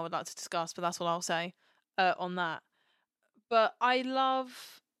foreshadowing I would like to discuss, but that's what I'll say on that. But I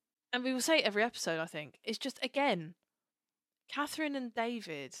love, and we will say it every episode, I think, it's just, again, Catherine and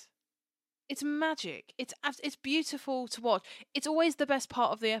David, it's magic. It's beautiful to watch. It's always the best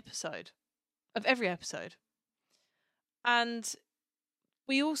part of the episode, of every episode. And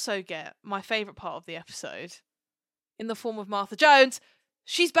we also get my favourite part of the episode in the form of Martha Jones.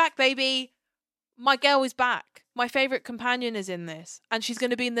 She's back, baby. my girl is back. My favourite companion is in this. And she's going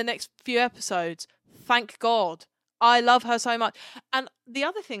to be in the next few episodes. Thank God. I love her so much. And the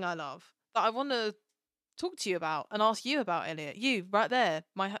other thing I love that I want to talk to you about and ask you about, Elliot, you right there,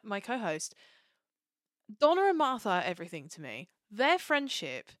 my co-host. Donna and Martha are everything to me. Their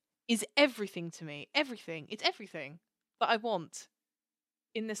friendship is everything to me. Everything. It's everything that I want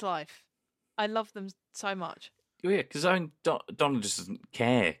in this life. I love them so much. Yeah, because I mean, Donna just doesn't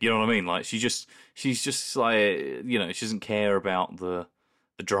care. You know what I mean? Like she's just like, you know, she doesn't care about the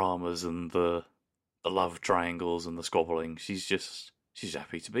dramas and the love triangles and the squabbling. She's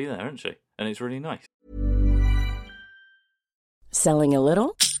happy to be there, isn't she? And it's really nice. Selling a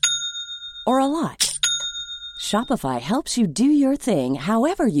little or a lot? Shopify helps you do your thing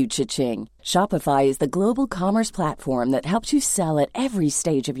however you cha-ching. Shopify is the global commerce platform that helps you sell at every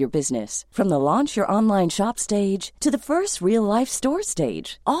stage of your business. From the launch your online shop stage to the first real-life store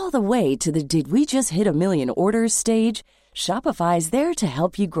stage, all the way to the did we just hit a million orders stage. Shopify is there to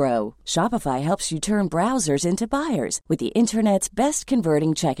help you grow. Shopify helps you turn browsers into buyers with the internet's best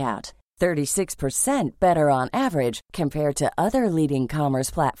converting checkout. 36% better on average compared to other leading commerce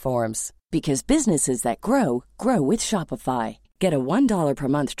platforms. Because businesses that grow, grow with Shopify. Get a $1 per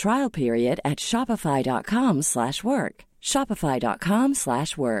month trial period at shopify.com/work.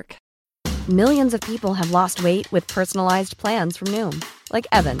 Shopify.com/work. Millions of people have lost weight with personalized plans from Noom. Like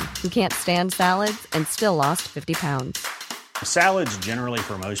Evan, who can't stand salads and still lost 50 pounds. Salads generally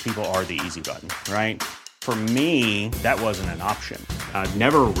for most people are the easy button, right? For me, that wasn't an option. I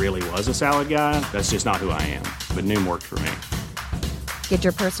never really was a salad guy. That's just not who I am. But Noom worked for me. Get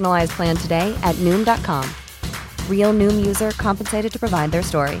your personalized plan today at Noom.com. Real Noom user compensated to provide their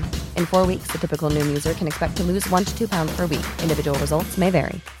story. In 4 weeks, the typical Noom user can expect to lose 1 to 2 pounds per week. Individual results may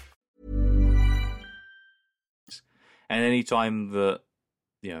vary. And any time that,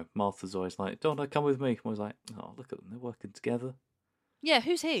 you know, Martha's always like, Donna, come with me. I was like, oh, look at them. They're working together. Yeah,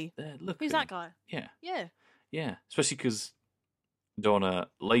 who's he? Who's that guy? Yeah. Yeah. Yeah. Especially because Donna,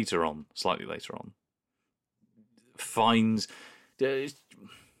 slightly later on, finds... I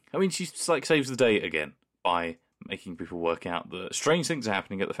mean, she like saves the day again by making people work out that strange things are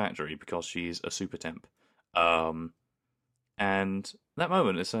happening at the factory because she's a super temp. And that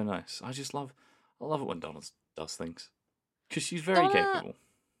moment is so nice. I love it when Donna does things because she's very capable.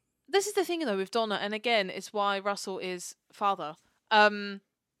 This is the thing though with Donna, and again, it's why Russell is father. Donna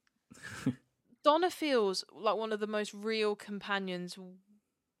feels like one of the most real companions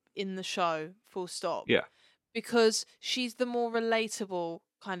in the show, full stop. Yeah. Because she's the more relatable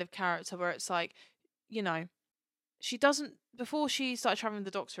kind of character where it's like, you know, she doesn't, before she started traveling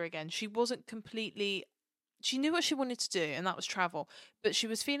with the Doctor again, she wasn't completely, she knew what she wanted to do and that was travel, but she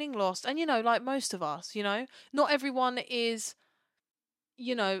was feeling lost. And, you know, like most of us, you know, not everyone is,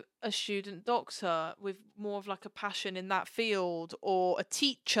 you know, a student doctor with more of like a passion in that field or a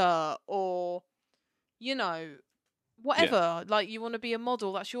teacher or, you know, whatever. Yeah. Like you want to be a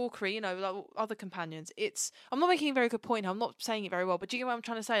model, that's your career, you know, like other companions. I'm not making a very good point. I'm not saying it very well, but do you get what I'm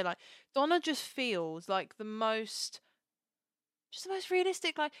trying to say? Like Donna just feels like the most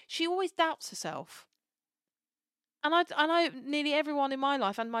realistic. Like she always doubts herself. And I nearly everyone in my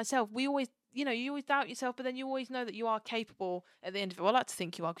life and myself, we always, you know, you always doubt yourself, but then you always know that you are capable at the end of it. Well, I like to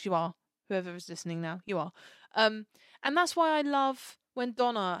think you are, because you are. Whoever is listening now, you are. And that's why I love when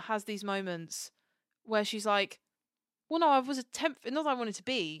Donna has these moments where she's like, well, no, I was a temp. Not that I wanted to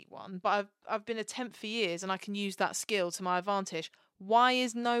be one, but I've been a temp for years and I can use that skill to my advantage. Why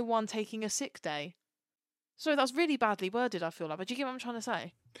is no one taking a sick day? Sorry, that was really badly worded, I feel like. But do you get what I'm trying to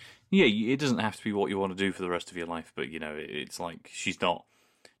say? Yeah, it doesn't have to be what you want to do for the rest of your life, but, you know, it's like she's not...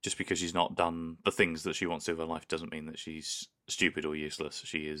 Just because she's not done the things that she wants to with her life doesn't mean that she's stupid or useless.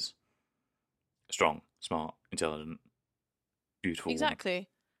 She is strong, smart, intelligent, beautiful. Exactly.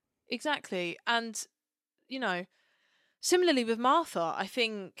 And, you know... Similarly with Martha, I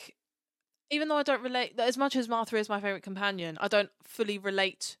think, even though I don't relate, as much as Martha is my favourite companion, I don't fully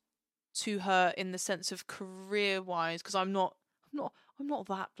relate to her in the sense of career-wise, because I'm not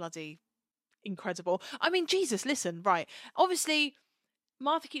that bloody incredible. I mean, Jesus, listen, right. Obviously,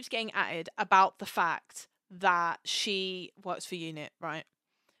 Martha keeps getting added about the fact that she works for UNIT, right?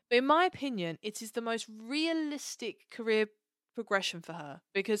 But in my opinion, it is the most realistic career progression for her,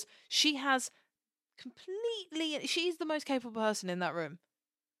 because she has... she's the most capable person in that room,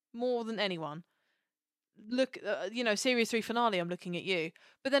 more than anyone. Look, you know, series 3 finale, I'm looking at you.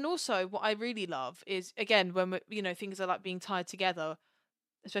 But then also what I really love is, again, when you know, things are like being tied together,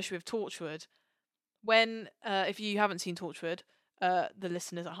 especially with Torchwood, when if you haven't seen Torchwood, the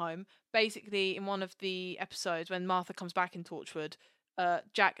listeners at home, basically in one of the episodes when Martha comes back in Torchwood,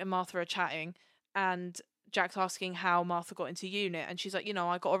 Jack and Martha are chatting and Jack's asking how Martha got into unit, and she's like,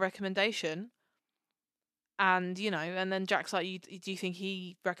 I got a recommendation. And, and then Jack's like, do you think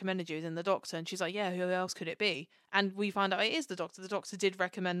he recommended you? Then the doctor. And she's like, yeah, who else could it be? And we find out it is the doctor. The doctor did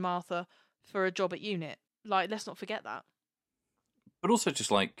recommend Martha for a job at unit. Like, let's not forget that. But also just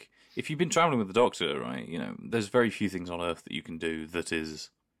like, if you've been travelling with the doctor, right, there's very few things on Earth that you can do that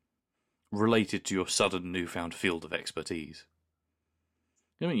is related to your sudden newfound field of expertise.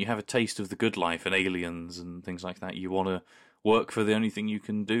 You have a taste of the good life and aliens and things like that. You want to work for the only thing you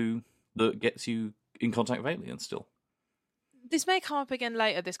can do that gets you in contact with aliens still. This may come up again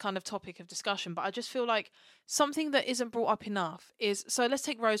later, this kind of topic of discussion, but I just feel like something that isn't brought up enough is, so let's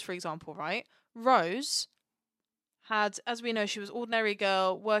take Rose, for example, right? Rose had, as we know, she was ordinary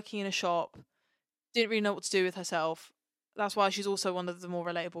girl, working in a shop, didn't really know what to do with herself. That's why she's also one of the more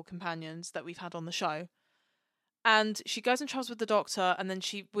relatable companions that we've had on the show. And she goes and travels with the doctor, and then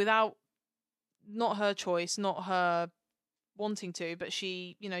she, without, not her choice, not her wanting to, but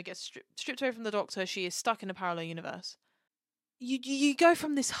she, gets stripped away from the doctor. She is stuck in a parallel universe. You go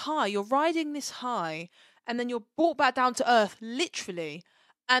from this high, you're riding this high, and then you're brought back down to earth, literally,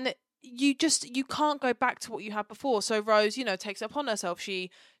 and you can't go back to what you had before. So Rose, takes it upon herself. She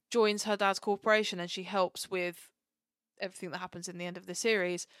joins her dad's corporation, and she helps with everything that happens in the end of the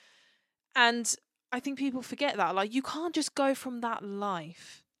series. And I think people forget that. Like, you can't just go from that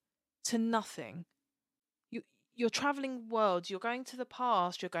life to nothing. You're traveling worlds, you're going to the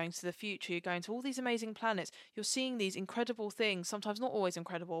past, you're going to the future, you're going to all these amazing planets, you're seeing these incredible things, sometimes not always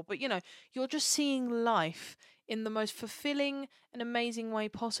incredible, but you're just seeing life in the most fulfilling and amazing way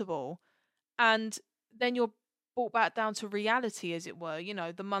possible. And then you're brought back down to reality, as it were,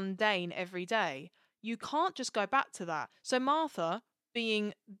 the mundane every day. You can't just go back to that. So Martha,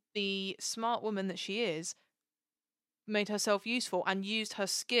 being the smart woman that she is, made herself useful and used her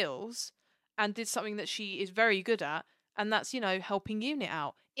skills and did something that she is very good at, and that's, helping unit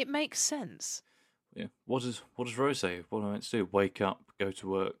out. It makes sense. Yeah. What does Rose say? What am I meant to do? Wake up, go to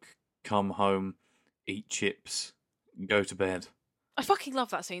work, come home, eat chips, go to bed. I fucking love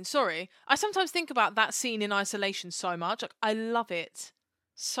that scene. Sorry. I sometimes think about that scene in isolation so much. Like, I love it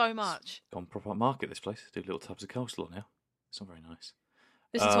so much. It's gone proper market, this place. Do little tubs of coleslaw now. It's not very nice.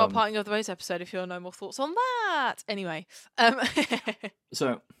 Listen to our Parting of the Ways episode if you want to know more thoughts on that. Anyway.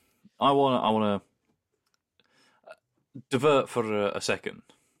 So, I want to divert for a second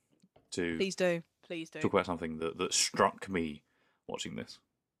to Please do. talk about something that struck me watching this.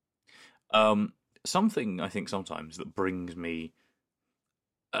 Something I think sometimes that brings me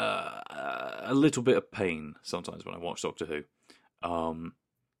a little bit of pain sometimes when I watch Doctor Who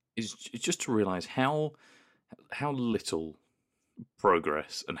is just to realise how little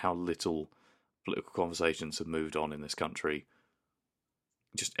progress and how little political conversations have moved on in this country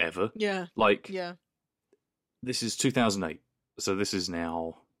just ever. Yeah. This is 2008, so this is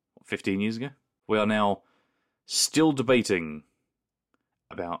now 15 years ago. We are now still debating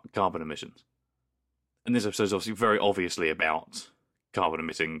about carbon emissions. And this episode is obviously very obviously about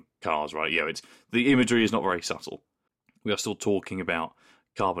carbon-emitting cars, right? It's the imagery is not very subtle. We are still talking about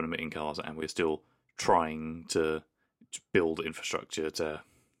carbon-emitting cars, and we're still trying to build infrastructure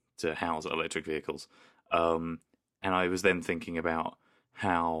to house electric vehicles. And I was then thinking about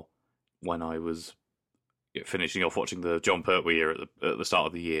how when I was finishing off watching the John Pertwee year at the start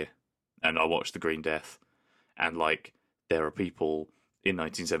of the year, and I watched The Green Death, and there are people in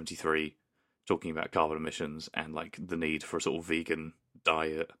 1973 talking about carbon emissions and the need for a sort of vegan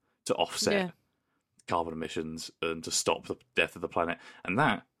diet to offset carbon emissions and to stop the death of the planet, and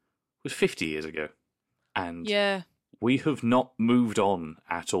that was 50 years ago. And we have not moved on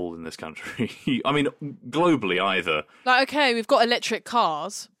at all in this country. I mean, globally either. Okay, we've got electric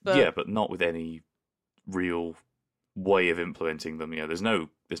cars, but... Yeah, but not with any real way of implementing them. There's no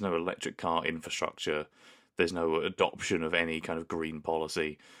electric car infrastructure. There's no adoption of any kind of green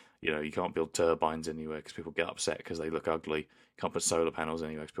policy. You can't build turbines anywhere because people get upset because they look ugly. You can't put solar panels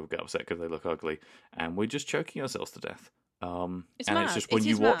anywhere because people get upset because they look ugly. And we're just choking ourselves to death. It's and mad. It's just when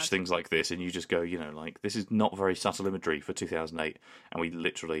you watch things like this and you just go, this is not very subtle imagery for 2008. And we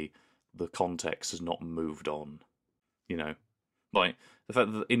literally, the context has not moved on. The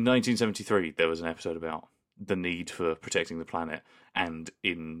fact that in 1973 there was an episode about the need for protecting the planet. And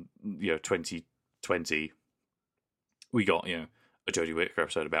in, 2020, we got, a Jodie Whittaker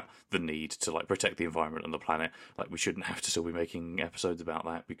episode about the need to protect the environment and the planet. We shouldn't have to still be making episodes about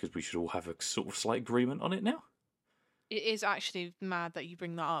that because we should all have a sort of slight agreement on it now. It is actually mad that you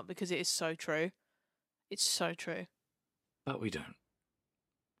bring that up because it is so true. It's so true. But we don't.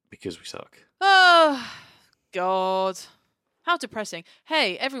 Because we suck. Oh, God. How depressing.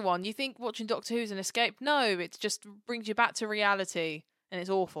 Hey, everyone, you think watching Doctor Who's an escape? No, it just brings you back to reality, and it's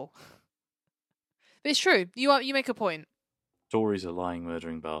awful. But it's true. You make a point. Tories are lying,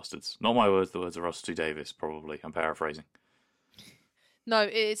 murdering bastards. Not my words, the words of Russell T Davies, probably. I'm paraphrasing. No,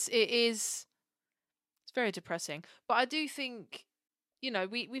 it is. It's very depressing. But I do think,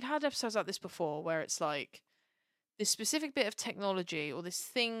 we've had episodes like this before where it's like this specific bit of technology or this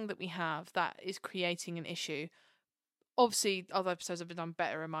thing that we have that is creating an issue. Obviously, other episodes have been done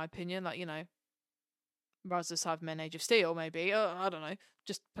better, in my opinion. Like, Rise of the Cybermen, Age of Steel, maybe. I don't know.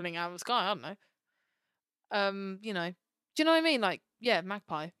 Just pulling out of the sky. I don't know. Do you know what I mean? Like, yeah,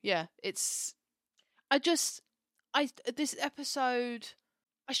 Magpie. Yeah, this episode,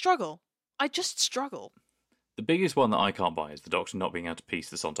 I struggle. I just struggle. The biggest one that I can't buy is the Doctor not being able to piece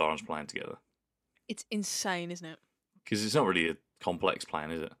the Sontaran's plan together. It's insane, isn't it? Because it's not really a complex plan,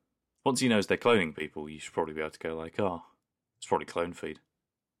 is it? Once he knows they're cloning people, you should probably be able to go like, it's probably clone feed.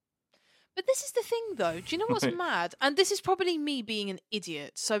 But this is the thing, though. Do you know what's mad? And this is probably me being an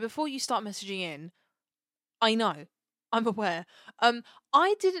idiot. So before you start messaging in, I know. I'm aware.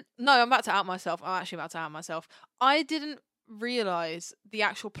 I didn't... No, I'm about to out myself. I'm actually about to out myself. I didn't realise the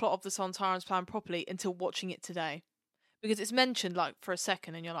actual plot of the Sontaran's plan properly until watching it today. Because it's mentioned, like, for a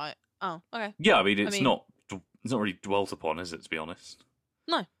second, and you're like, oh, okay. Yeah, I mean, it's not really dwelt upon, is it, to be honest?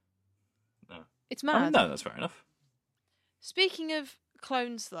 No. No. It's mad. I mean, no, that's fair enough. Speaking of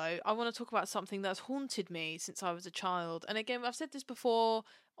clones, though, I want to talk about something that's haunted me since I was a child. And again, I've said this before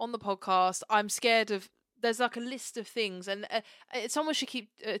on the podcast. I'm scared of... There's like a list of things, and someone should keep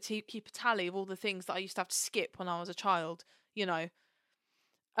a tally of all the things that I used to have to skip when I was a child.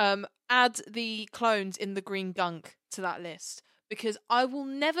 Add the clones in the green gunk to that list, because I will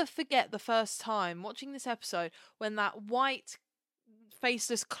never forget the first time watching this episode when that white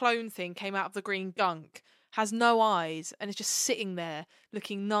faceless clone thing came out of the green gunk, has no eyes, and is just sitting there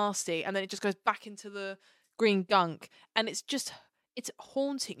looking nasty, and then it just goes back into the green gunk, and it's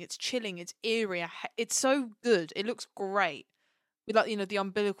haunting, it's chilling, it's eerie, it's so good, it looks great, with like, the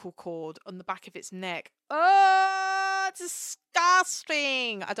umbilical cord on the back of its neck. Oh, it's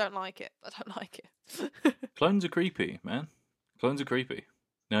disgusting. I don't like it. Clones are creepy, man. Clones are creepy.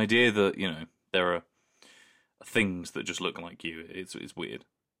 The idea that, there are things that just look like you, it's weird.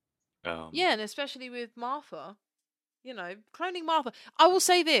 Yeah, and especially with Martha, cloning Martha. I will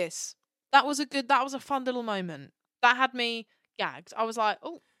say this, that was a fun little moment. That had me gagged. I was like,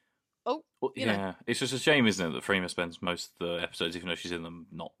 oh. Well, yeah, it's just a shame, isn't it, that Freema spends most of the episodes, even though she's in them,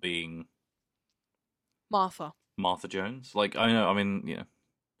 not being Martha Jones. Like, I know, I mean,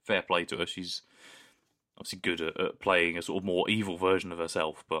 fair play to her. She's obviously good at playing a sort of more evil version of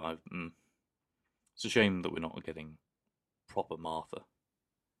herself, but it's a shame that we're not getting proper Martha.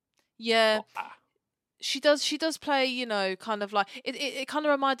 Yeah. She does play, kind of like... It kind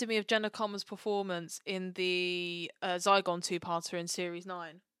of reminded me of Jenna Coleman's performance in the Zygon two-parter in Series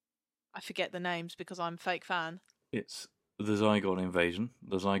 9. I forget the names because I'm a fake fan. It's the Zygon invasion,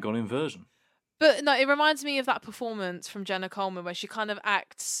 the Zygon inversion. But no, it reminds me of that performance from Jenna Coleman where she kind of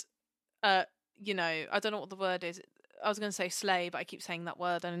acts, I don't know what the word is. I was going to say slay, but I keep saying that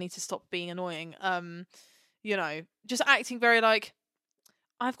word and I need to stop being annoying. Just acting very like,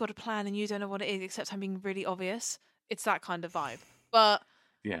 I've got a plan and you don't know what it is, except I'm being really obvious. It's that kind of vibe. But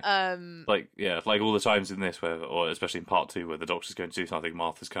yeah, like all the times in this, or especially in part 2, where the Doctor's going to do something,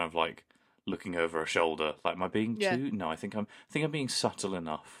 Martha's kind of like looking over her shoulder, like, am I being too? No, I think I'm being subtle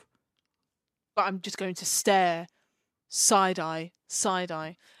enough. But I'm just going to stare, side eye.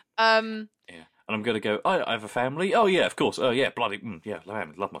 Yeah, and I'm going to go. I have a family. Oh yeah, of course. Oh yeah, bloody yeah,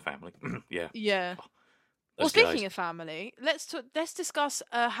 love my family. Yeah. Yeah. Well, speaking of family, let's discuss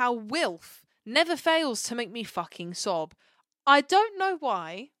how Wilf never fails to make me fucking sob. I don't know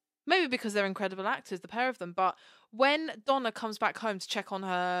why. Maybe because they're incredible actors, the pair of them. But when Donna comes back home to check on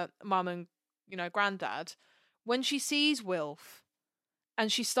her mum and granddad, when she sees Wilf,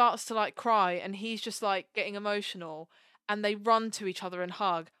 and she starts to like cry, and he's just like getting emotional, and they run to each other and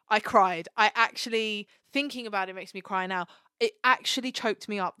hug. I cried. I actually, thinking about it makes me cry now. It actually choked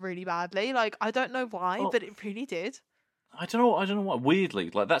me up really badly. Like, I don't know why, but it really did. I don't know why. Weirdly,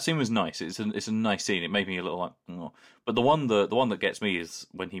 like, that scene was nice. It's a nice scene. It made me a little like, oh. But the one that gets me is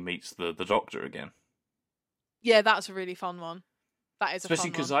when he meets the Doctor again. Yeah, that's a really fun one. That is especially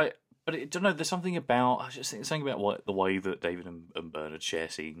because I don't know. There's something about the way that David and Bernard share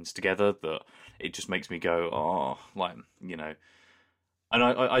scenes together that it just makes me go, oh, like, And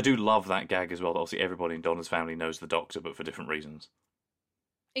I do love that gag as well. That obviously, everybody in Donna's family knows the Doctor, but for different reasons.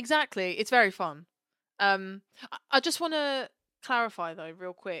 Exactly, it's very fun. I just want to clarify though,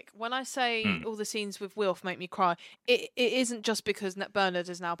 real quick. When I say all the scenes with Wilf make me cry, it isn't just because Bernard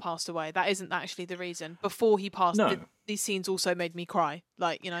has now passed away. That isn't actually the reason. Before he passed, No. these scenes also made me cry.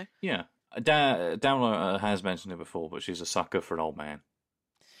 Like, you know. Yeah. Download has mentioned it before, but she's a sucker for an old man.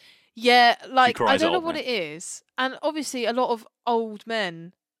 Yeah, like, I don't know old what men. it is. And obviously a lot of old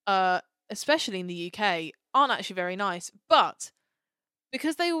men, especially in the UK, aren't actually very nice. But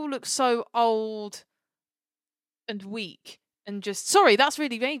because they all look so old and weak and just... Sorry, that's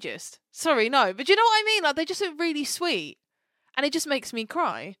really ageist. Sorry, no. But you know what I mean? Like, they just look really sweet. And it just makes me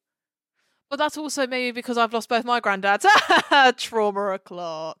cry. But that's also maybe because I've lost both my granddads. Trauma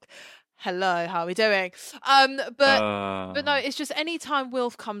o'clock. Hello, how are we doing? But no, it's just any time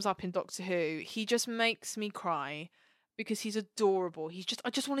Wilf comes up in Doctor Who, he just makes me cry because he's adorable.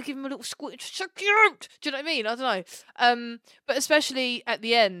 I just want to give him a little squirt. It's so cute. Do you know what I mean? I don't know. But especially at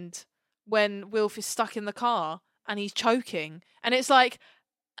the end when Wilf is stuck in the car and he's choking, and it's like,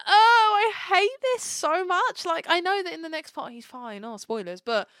 oh, I hate this so much. Like, I know that in the next part he's fine. Oh, spoilers,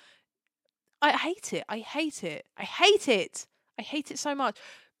 but I hate it. I hate it. I hate it. I hate it so much.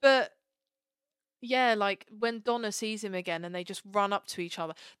 But yeah, like when Donna sees him again and they just run up to each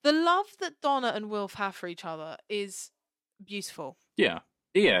other. The love that Donna and Wilf have for each other is beautiful. Yeah.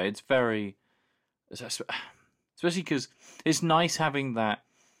 Yeah, it's very... Especially because it's nice having that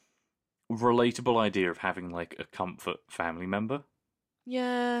relatable idea of having, like, a comfort family member.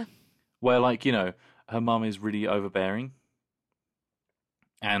 Yeah. Where, like, you know, her mum is really overbearing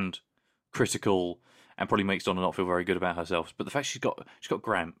and critical and probably makes Donna not feel very good about herself. But the fact she's got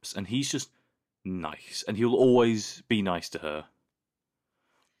Gramps and he's just nice, and he'll always be nice to her.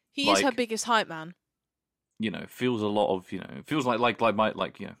 He is her biggest hype man. You know, feels a lot of, you know, feels like my,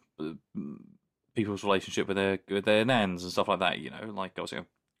 like, you know, people's relationship with their nans and stuff like that. You know, like obviously I'm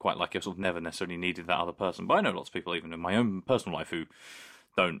quite lucky. I've sort of never necessarily needed that other person, but I know lots of people, even in my own personal life, who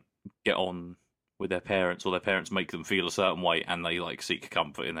don't get on with their parents, or their parents make them feel a certain way, and they like seek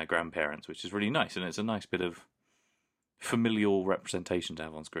comfort in their grandparents, which is really nice, and it's a nice bit of familial representation to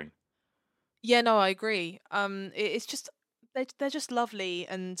have on screen. Yeah, no, I agree. It's just they're just lovely,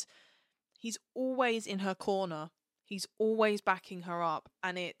 and he's always in her corner. He's always backing her up,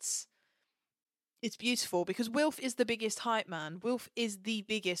 and it's beautiful because Wilf is the biggest hype man. Wilf is the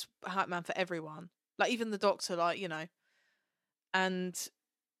biggest hype man for everyone. Like even the Doctor, like, you know. And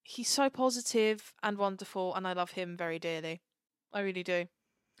he's so positive and wonderful, and I love him very dearly. I really do.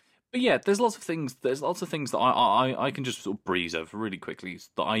 But yeah, there's lots of things that I can just sort of breeze over really quickly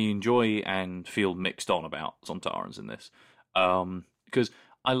that I enjoy and feel mixed on about Sontarans in this, because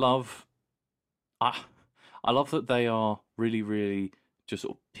I love that they are really, really just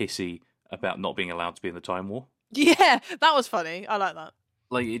sort of pissy about not being allowed to be in the Time War. Yeah, that was funny. I like that.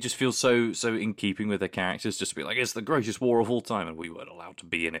 Like, it just feels so in keeping with their characters, just to be like, it's the greatest war of all time, and we weren't allowed to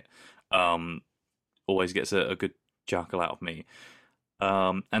be in it. Always gets a good chuckle out of me.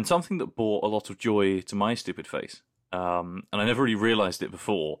 And something that brought a lot of joy to my stupid face, and I never really realised it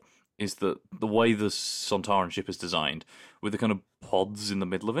before, is that the way the Sontaran ship is designed, with the kind of pods in the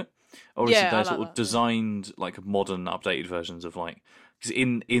middle of it, or is it they're sort of designed like modern, updated versions of, like, because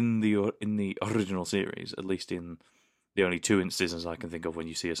in the original series, at least in the only 2 instances I can think of when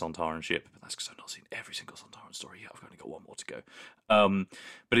you see a Sontaran ship, but that's because I've not seen every single Sontaran story yet. I've only got one more to go.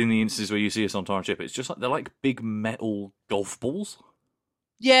 But in the instances where you see a Sontaran ship, it's just like they're like big metal golf balls.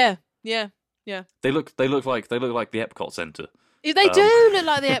 Yeah. They look like the Epcot Centre. They do look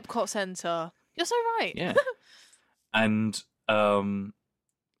like the Epcot Centre. You're so right. Yeah. And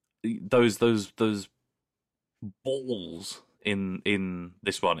those balls in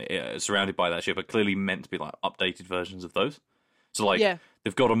this one, surrounded by that ship, are clearly meant to be like updated versions of those. So like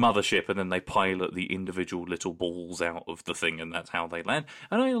they've got a mothership, and then they pilot the individual little balls out of the thing, and that's how they land.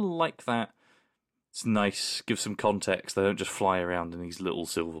 And I like that. It's nice, gives some context. They don't just fly around in these little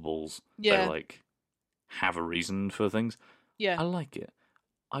silver balls. Yeah. They, like, have a reason for things. Yeah. I like it.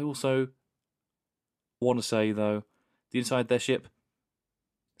 I also want to say, though, the inside their ship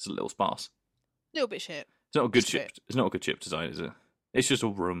is a little sparse. A little bit shit. It's not a good ship. It's not a good ship design, is it? It's just a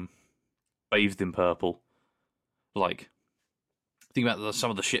room bathed in purple. Like, think about some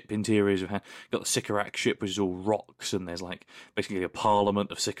of the ship interiors we've had. You've got the Sycorax ship, which is all rocks, and there's like basically a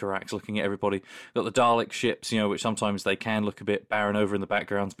parliament of Sycorax looking at everybody. You've got the Dalek ships, you know, which sometimes they can look a bit barren over in the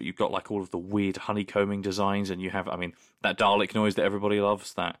backgrounds, but you've got like all of the weird honeycombing designs, and you have, I mean, that Dalek noise that everybody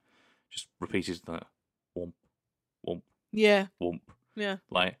loves, that just repeated that womp, womp, yeah, womp. Yeah.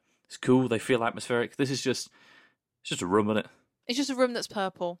 Like, it's cool, they feel atmospheric. This is just, it's just a room, isn't it? It's just a room that's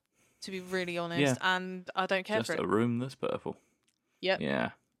purple, to be really honest, and I don't care for it. Just a room that's purple. Yep.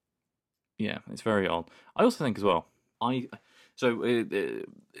 Yeah, it's very odd. I also think as well, So,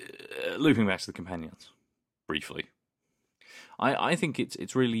 looping back to the companions, briefly, I think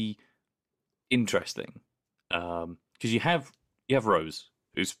it's really interesting because you have Rose,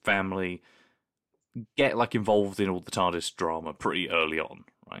 whose family get like involved in all the TARDIS drama pretty early on,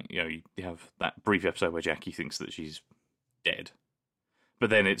 right? You have that brief episode where Jackie thinks that she's dead, but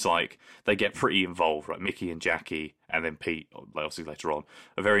then it's like they get pretty involved, right? Mickey and Jackie, and then Pete, obviously later on,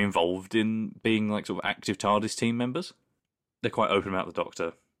 are very involved in being like sort of active TARDIS team members. They're quite open about the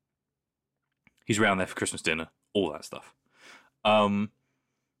Doctor. He's around there for Christmas dinner, all that stuff. Then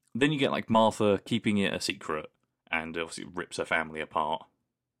you get like Martha keeping it a secret, and obviously rips her family apart.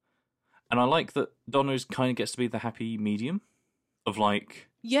 And I like that Donna kind of gets to be the happy medium of like...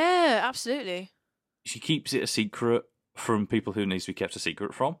 Yeah, absolutely. She keeps it a secret from people who it needs to be kept a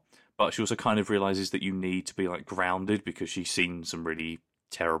secret from, but she also kind of realises that you need to be like grounded because she's seen some really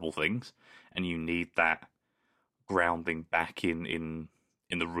terrible things, and you need that grounding back in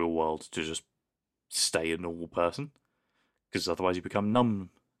the real world to just stay a normal person, because otherwise you become numb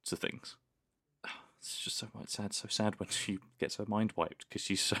to things. It's just so sad when she gets her mind wiped, because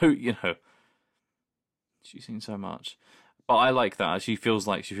she's so, she's seen so much. But I like that. She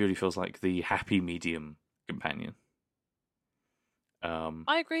really feels like the happy medium companion.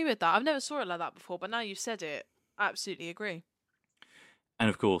 I agree with that. I've never saw it like that before, but now you've said it, I absolutely agree. And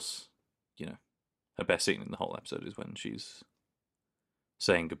of course, her best scene in the whole episode is when she's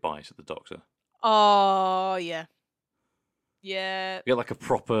saying goodbye to the Doctor. Oh, yeah. Yeah. You get like a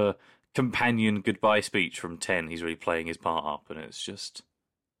proper companion goodbye speech from 10. He's really playing his part up, and it's just...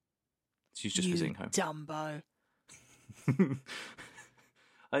 She's just visiting home. Dumbo.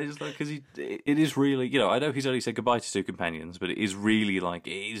 I just like, because it is really, I know he's only said goodbye to 2 companions, but it is really like,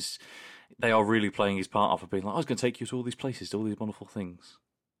 they are really playing his part up of being like, I was going to take you to all these places, to all these wonderful things.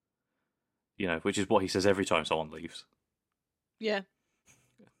 Which is what he says every time someone leaves. Yeah.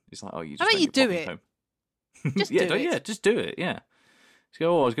 It's like, oh, you just... How about you do it? Home. Just do it. Yeah, just do it, yeah. Just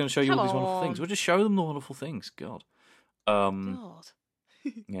go, I was going to show you all these wonderful things. We'll just show them the wonderful things. God. God.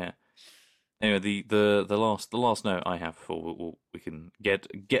 Yeah. Anyway, the last note I have before we can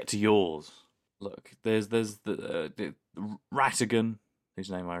get to yours. Look, there's the Ratigan, whose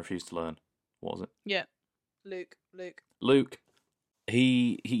name I refuse to learn. What was it? Yeah. Luke.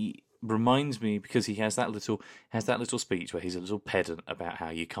 He reminds me, because he has that little speech where he's a little pedant about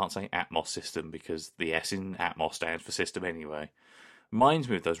how you can't say Atmos system because the S in Atmos stands for system anyway. Reminds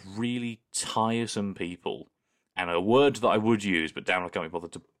me of those really tiresome people, and a word that I would use, but damn, I can't be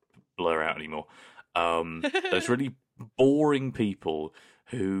bothered to blur out anymore. Those really boring people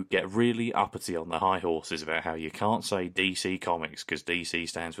who get really uppity on their high horses about how you can't say DC Comics because DC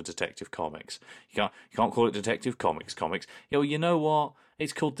stands for Detective Comics. You can't call it Detective Comics. You know what?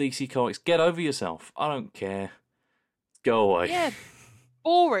 It's called DC Comics. Get over yourself. I don't care. Go away. Yeah.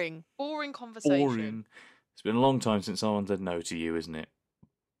 Boring conversation. Boring. It's been a long time since someone said no to you, isn't it?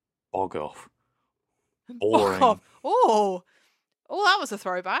 Bog off. Boring. Bog off. Oh, that was a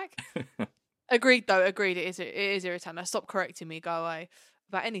throwback. Agreed, though. Agreed. It is irritating. Now, stop correcting me. Go away.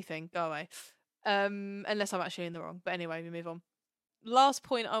 About anything. Go away. Unless I'm actually in the wrong. But anyway, we move on. Last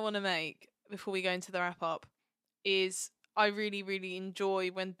point I want to make before we go into the wrap up is I really, really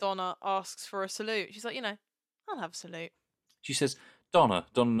enjoy when Donna asks for a salute. She's like, I'll have a salute. She says, Donna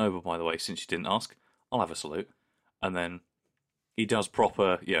Noble, by the way, since you didn't ask, I'll have a salute. And then he does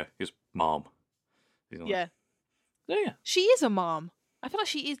proper, his mom. Like, yeah. Yeah. She is a mom. I feel like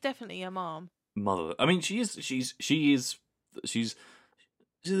she is definitely a mom. Mother. I mean, she's the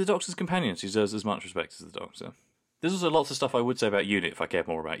Doctor's companion. She deserves as much respect as the Doctor. There's also lots of stuff I would say about UNIT if I cared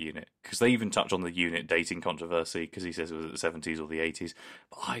more about UNIT, because they even touch on the UNIT dating controversy, because he says it was at the 70s or the 80s.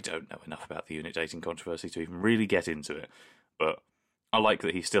 But I don't know enough about the UNIT dating controversy to even really get into it. But I like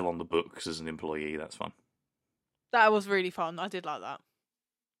that he's still on the books as an employee. That's fun. That was really fun. I did like that.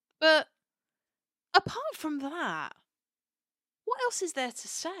 But apart from that, what else is there to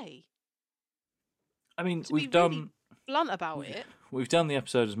say? I mean, we've done really blunt about it. We've done the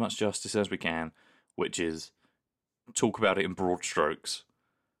episode as much justice as we can, which is talk about it in broad strokes.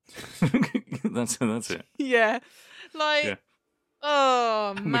 that's it. Yeah,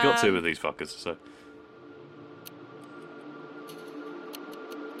 oh man, we got 2 of these fuckers. So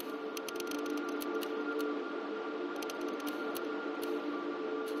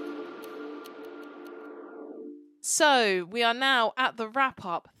So we are now at the wrap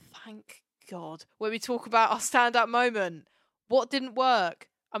up. Thank God, where we talk about our stand-up moment, what didn't work,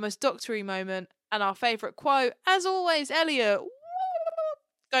 our most doctory moment, and our favourite quote. As always, Elliot,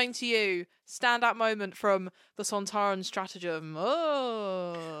 going to you. Stand-up moment from the Sontaran Stratagem.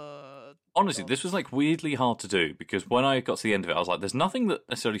 Oh, Honestly, this was like weirdly hard to do because when I got to the end of it, I was like, there's nothing that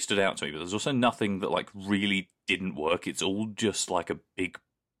necessarily stood out to me, but there's also nothing that like really didn't work. It's all just like a big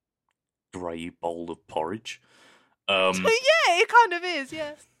grey bowl of porridge. Yeah, it kind of is,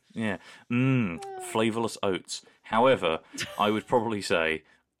 yeah. Yeah. Flavourless oats. However, I would probably say,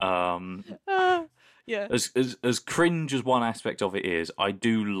 yeah. as cringe as one aspect of it is, I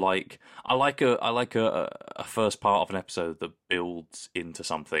like a first part of an episode that builds into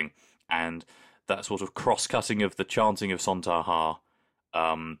something, and that sort of cross-cutting of the chanting of Sontaran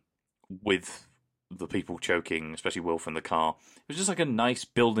with the people choking, especially Wilf in the car. It was just like a nice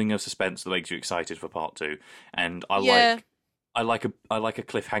building of suspense that makes you excited for part 2, and I like a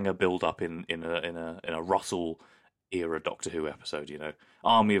cliffhanger build up in a Russell era Doctor Who episode. You know,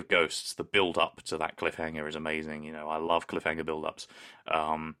 Army of Ghosts. The build up to that cliffhanger is amazing. You know, I love cliffhanger build ups.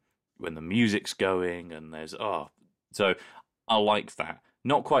 When the music's going and there's so I like that.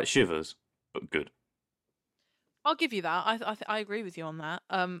 Not quite Shivers, but good. I'll give you that. I agree with you on that.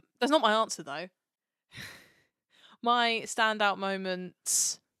 That's not my answer though. My standout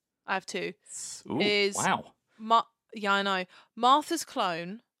moments, I have 2. Ooh, wow. Yeah, I know. Martha's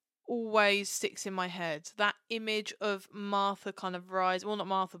clone always sticks in my head. That image of Martha kind of not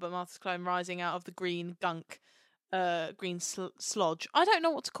Martha, but Martha's clone rising out of the green gunk, green slodge. I don't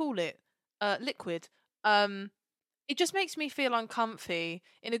know what to call it. Liquid. It just makes me feel uncomfy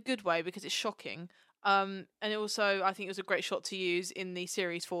in a good way because it's shocking. And also, I think it was a great shot to use in the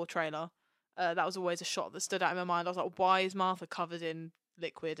Series 4 trailer. That was always a shot that stood out in my mind. I was like, why is Martha covered in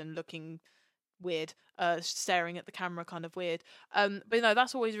liquid and looking weird, staring at the camera kind of weird. But no,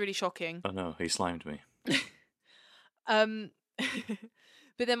 that's always really shocking. Oh no, he slimed me.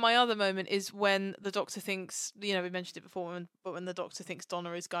 But then my other moment is when the Doctor thinks, we mentioned it before, but when the Doctor thinks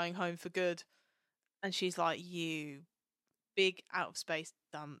Donna is going home for good, and she's like, you big out of space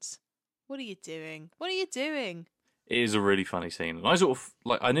dunce. What are you doing? What are you doing? It is a really funny scene. And I sort of,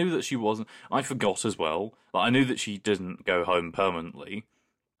 I knew that she wasn't, I forgot as well. I knew that she didn't go home permanently,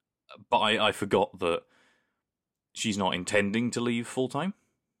 but I forgot that she's not intending to leave full time.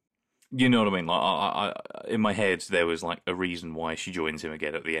 You know what I mean? I in my head there was like a reason why she joins him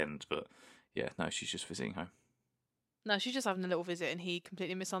again at the end, but yeah, no, she's just visiting home. No, she's just having a little visit, and he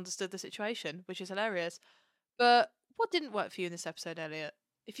completely misunderstood the situation, which is hilarious. But what didn't work for you in this episode, Elliot?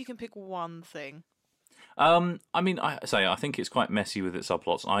 If you can pick one thing. I mean, I think it's quite messy with its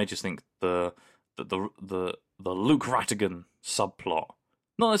subplots. I just think the Luke Rattigan subplot,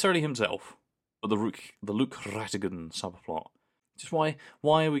 not necessarily himself, but the Luke Rattigan subplot. Just why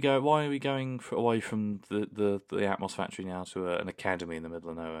are we going away from the Atmos factory now to an academy in the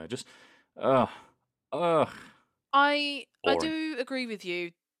middle of nowhere? Just I do agree with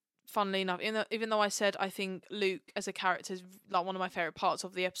you. Funnily enough, even though I said I think Luke as a character is like one of my favorite parts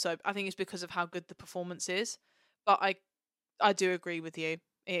of the episode, I think it's because of how good the performance is. But I do agree with you.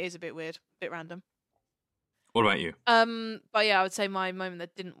 It is a bit weird, a bit random. What about you? But yeah, I would say my moment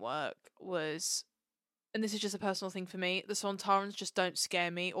that didn't work was, and this is just a personal thing for me, the Sontarans just don't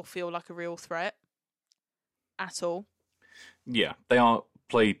scare me or feel like a real threat at all. Yeah, they are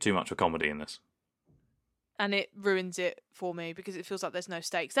played too much of comedy in this. And it ruins it for me because it feels like there's no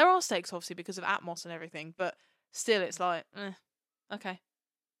stakes. There are stakes, obviously, because of Atmos and everything, but still it's like, okay.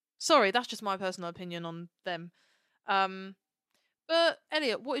 Sorry, that's just my personal opinion on them. But,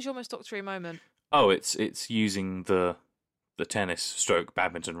 Elliot, what is your most Doctor Who moment? Oh, it's using the tennis stroke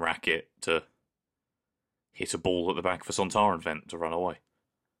badminton racket to hit a ball at the back of a Sontaran vent to run away.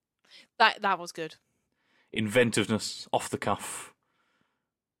 That was good. Inventiveness, off the cuff,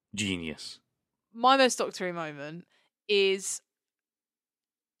 genius. My most Doctor Who moment is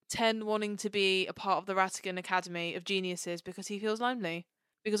Ten wanting to be a part of the Rattigan Academy of Geniuses because he feels lonely.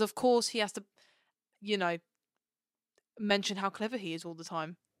 Because of course he has to, mention how clever he is all the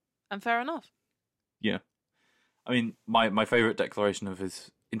time. And fair enough. Yeah. I mean, my favourite declaration of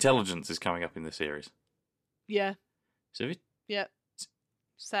his intelligence is coming up in this series. Yeah. Save it? Yeah.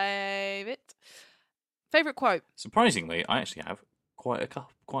 Save it. Favourite quote? Surprisingly, I actually have quite a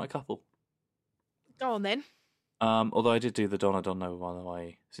couple. Go on then. Although I did do the Donna Don't Know, by the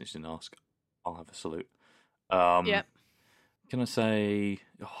way, since you didn't ask, I'll have a salute. Yeah. Can I say...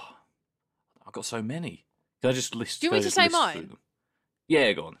 Oh, I've got so many. Can I just list... Do you want me to say mine?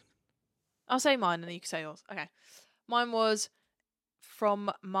 Yeah, go on. I'll say mine and then you can say yours. Okay. Mine was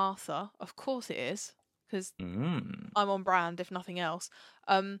from Martha. Of course it is, because I'm on brand, if nothing else.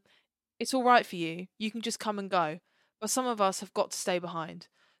 It's all right for you. You can just come and go. But some of us have got to stay behind.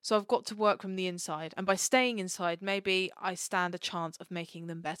 So I've got to work from the inside. And by staying inside, maybe I stand a chance of making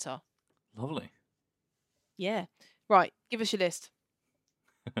them better. Lovely. Yeah. Right. Give us your list.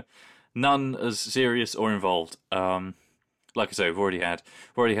 None as serious or involved. Like I say, we've already had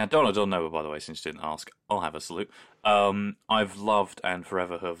Donna Noah, by the way, since you didn't ask. I'll have a salute. I've loved and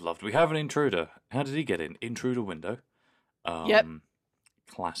forever have loved. We have an intruder. How did he get in? Intruder window. Yep.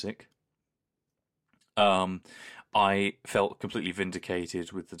 Classic. I felt completely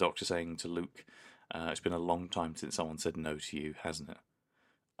vindicated with the Doctor saying to Luke, it's been a long time since someone said no to you, hasn't it?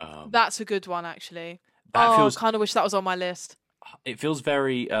 That's a good one, actually. I kind of wish that was on my list. It feels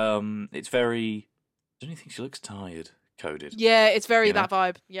very, it's very, don't you think she looks tired, coded? Yeah, it's very that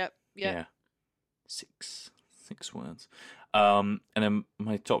vibe. Yep. Yeah. Six words. And then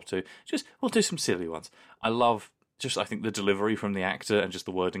my top two, we'll do some silly ones. I think the delivery from the actor and just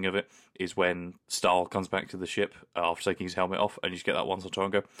the wording of it is when Stahl comes back to the ship after taking his helmet off, and you just get that one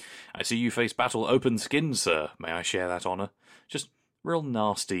Sontaran go, I see you face battle open skinned, sir. May I share that honour? Just real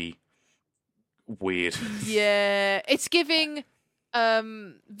nasty, weird. Yeah, it's giving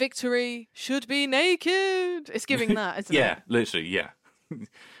victory should be naked. It's giving that, isn't it? Yeah, literally, yeah.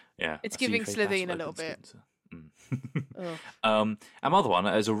 Yeah. It's giving Slitheen a little bit. And my other one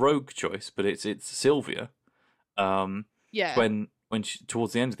is a rogue choice, but it's Sylvia. When she,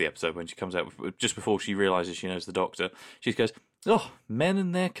 towards the end of the episode, when she comes out, just before she realises she knows the Doctor, she goes, "Oh, men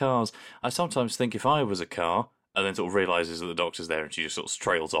and their cars. I sometimes think if I was a car," and then sort of realises that the Doctor's there, and she just sort of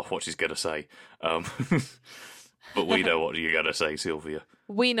trails off what she's going to say. But we know what you're going to say, Sylvia.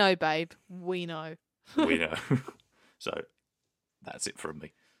 We know, babe. We know. We know. So that's it from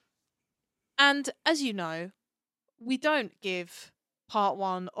me. And as you know, we don't give part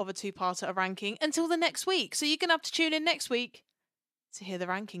one of a two-parter a ranking until the next week. So you're going to have to tune in next week to hear the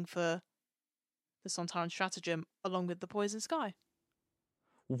ranking for the Sontaran Stratagem along with the Poison Sky.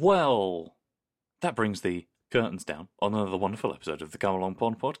 Well, that brings the curtains down on another wonderful episode of the Come Along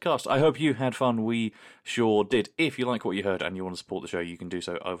Pond podcast. I hope you had fun. We sure did. If you like what you heard and you want to support the show, you can do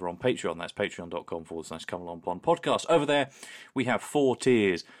so over on Patreon. That's patreon.com/Come Along Pond podcast. Over there, we have 4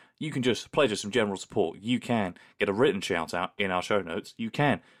 tiers. You can just pledge us some general support. You can get a written shout out in our show notes. You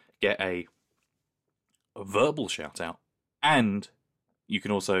can get a verbal shout out. And you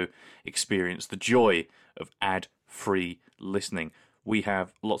can also experience the joy of ad-free listening. We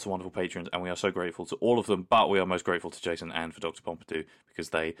have lots of wonderful patrons, and we are so grateful to all of them, but we are most grateful to Jason and for Dr. Pompidou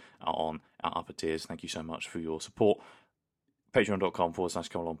because they are on our upper tiers. Thank you so much for your support.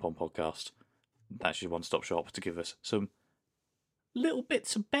 Patreon.com/Come Along Pond podcast. That's your one-stop shop to give us some little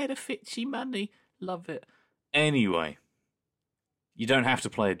bits of benefitsy money. Love it. Anyway, you don't have to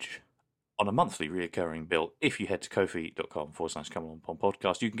pledge on a monthly reoccurring bill. If you head to ko-fi.com/Come Along Pond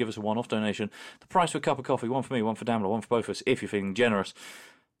podcast, you can give us a one-off donation. The price for a cup of coffee, one for me, one for Damla, one for both of us, if you're feeling generous.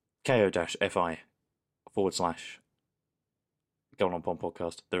 ko-fi.com/Come Along Pond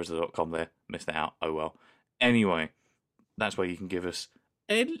podcast. There is a .com there. Missed that out. Oh well. Anyway, that's where you can give us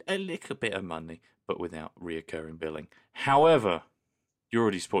a little bit of money, but without reoccurring billing. However, you're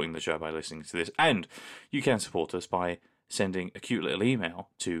already supporting the show by listening to this, and you can support us by sending a cute little email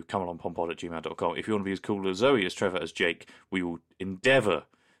to comealongpondpod@gmail.com. If you want to be as cool as Zoe, as Trevor, as Jake, we will endeavour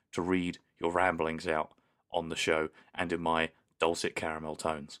to read your ramblings out on the show and in my dulcet caramel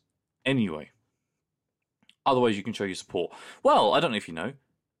tones. Anyway, other ways you can show your support. Well, I don't know if you know,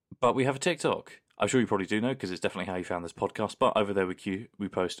 but we have a TikTok. I'm sure you probably do know because it's definitely how you found this podcast. But over there we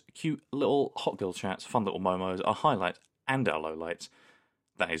post cute little hot girl chats, fun little momos, our highlights and our lowlights.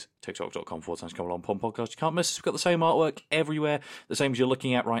 That is tiktok.com/Come Along Pond podcast. You can't miss us. We've got the same artwork everywhere, the same as you're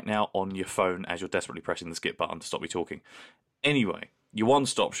looking at right now on your phone as you're desperately pressing the skip button to stop me talking. Anyway, your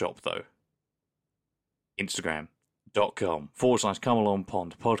one-stop shop though, Instagram.com/Come Along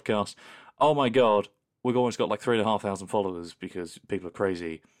Pond podcast. Oh my god, we've almost got like 3,500 followers because people are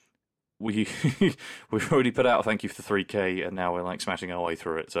crazy. We've already put out a thank you for the 3K, and now we're like smashing our way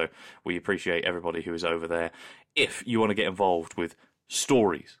through it. So we appreciate everybody who is over there. If you want to get involved with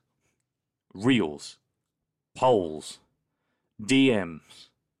stories, reels, polls, DMs,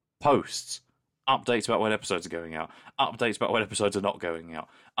 posts, updates about when episodes are going out, updates about when episodes are not going out,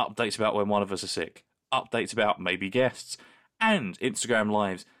 updates about when one of us is sick, updates about maybe guests, and Instagram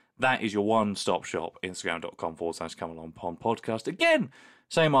lives, that is your one-stop shop, Instagram.com/Come Along Pond podcast. Again,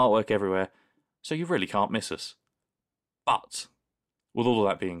 same artwork everywhere, so you really can't miss us. But, with all of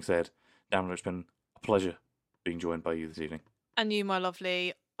that being said, Damla, it's been a pleasure being joined by you this evening. And you, my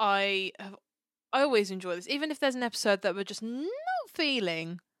lovely. I always enjoy this. Even if there's an episode that we're just not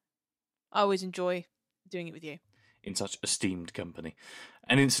feeling, I always enjoy doing it with you. In such esteemed company.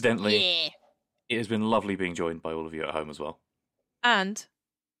 And incidentally, It has been lovely being joined by all of you at home as well. And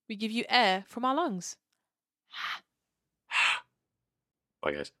we give you air from our lungs.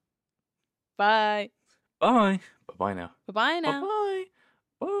 Bye, guys. Bye. Bye. Bye-bye now. Bye-bye now. Bye-bye.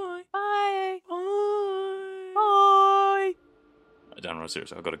 Bye. Bye. Dan, no,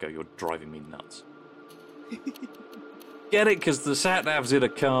 seriously, I've got to go. You're driving me nuts. Get it? Because the sat-nav's in a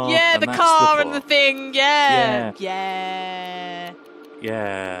car. Yeah, and the that's car the and the plot. thing. Yeah. Yeah.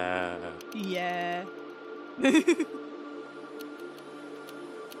 Yeah. Yeah. Yeah.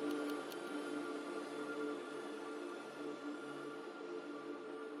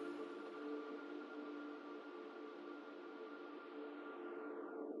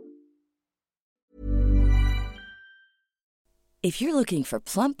 If you're looking for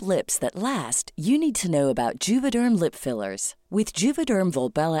plump lips that last, you need to know about Juvederm lip fillers. With Juvederm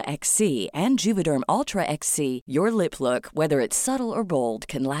Volbella XC and Juvederm Ultra XC, your lip look, whether it's subtle or bold,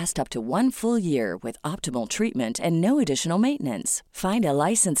 can last up to 1 full year with optimal treatment and no additional maintenance. Find a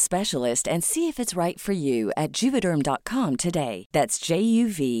licensed specialist and see if it's right for you at Juvederm.com today. That's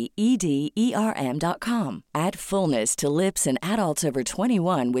JUVEDERM.com. Add fullness to lips in adults over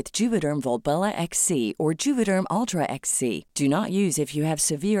 21 with Juvederm Volbella XC or Juvederm Ultra XC. Do not use if you have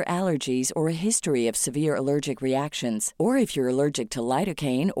severe allergies or a history of severe allergic reactions, or if you're allergic to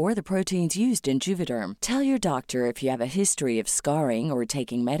lidocaine or the proteins used in Juvederm. Tell your doctor if you have a history of scarring or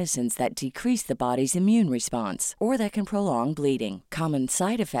taking medicines that decrease the body's immune response or that can prolong bleeding. Common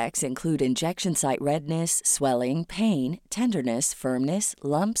side effects include injection site redness, swelling, pain, tenderness, firmness,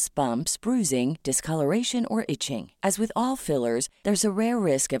 lumps, bumps, bruising, discoloration, or itching. As with all fillers, there's a rare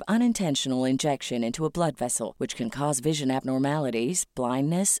risk of unintentional injection into a blood vessel, which can cause vision abnormalities,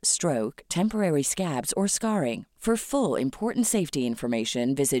 blindness, stroke, temporary scabs, or scarring. For full, important safety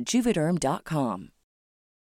information, visit Juvederm.com.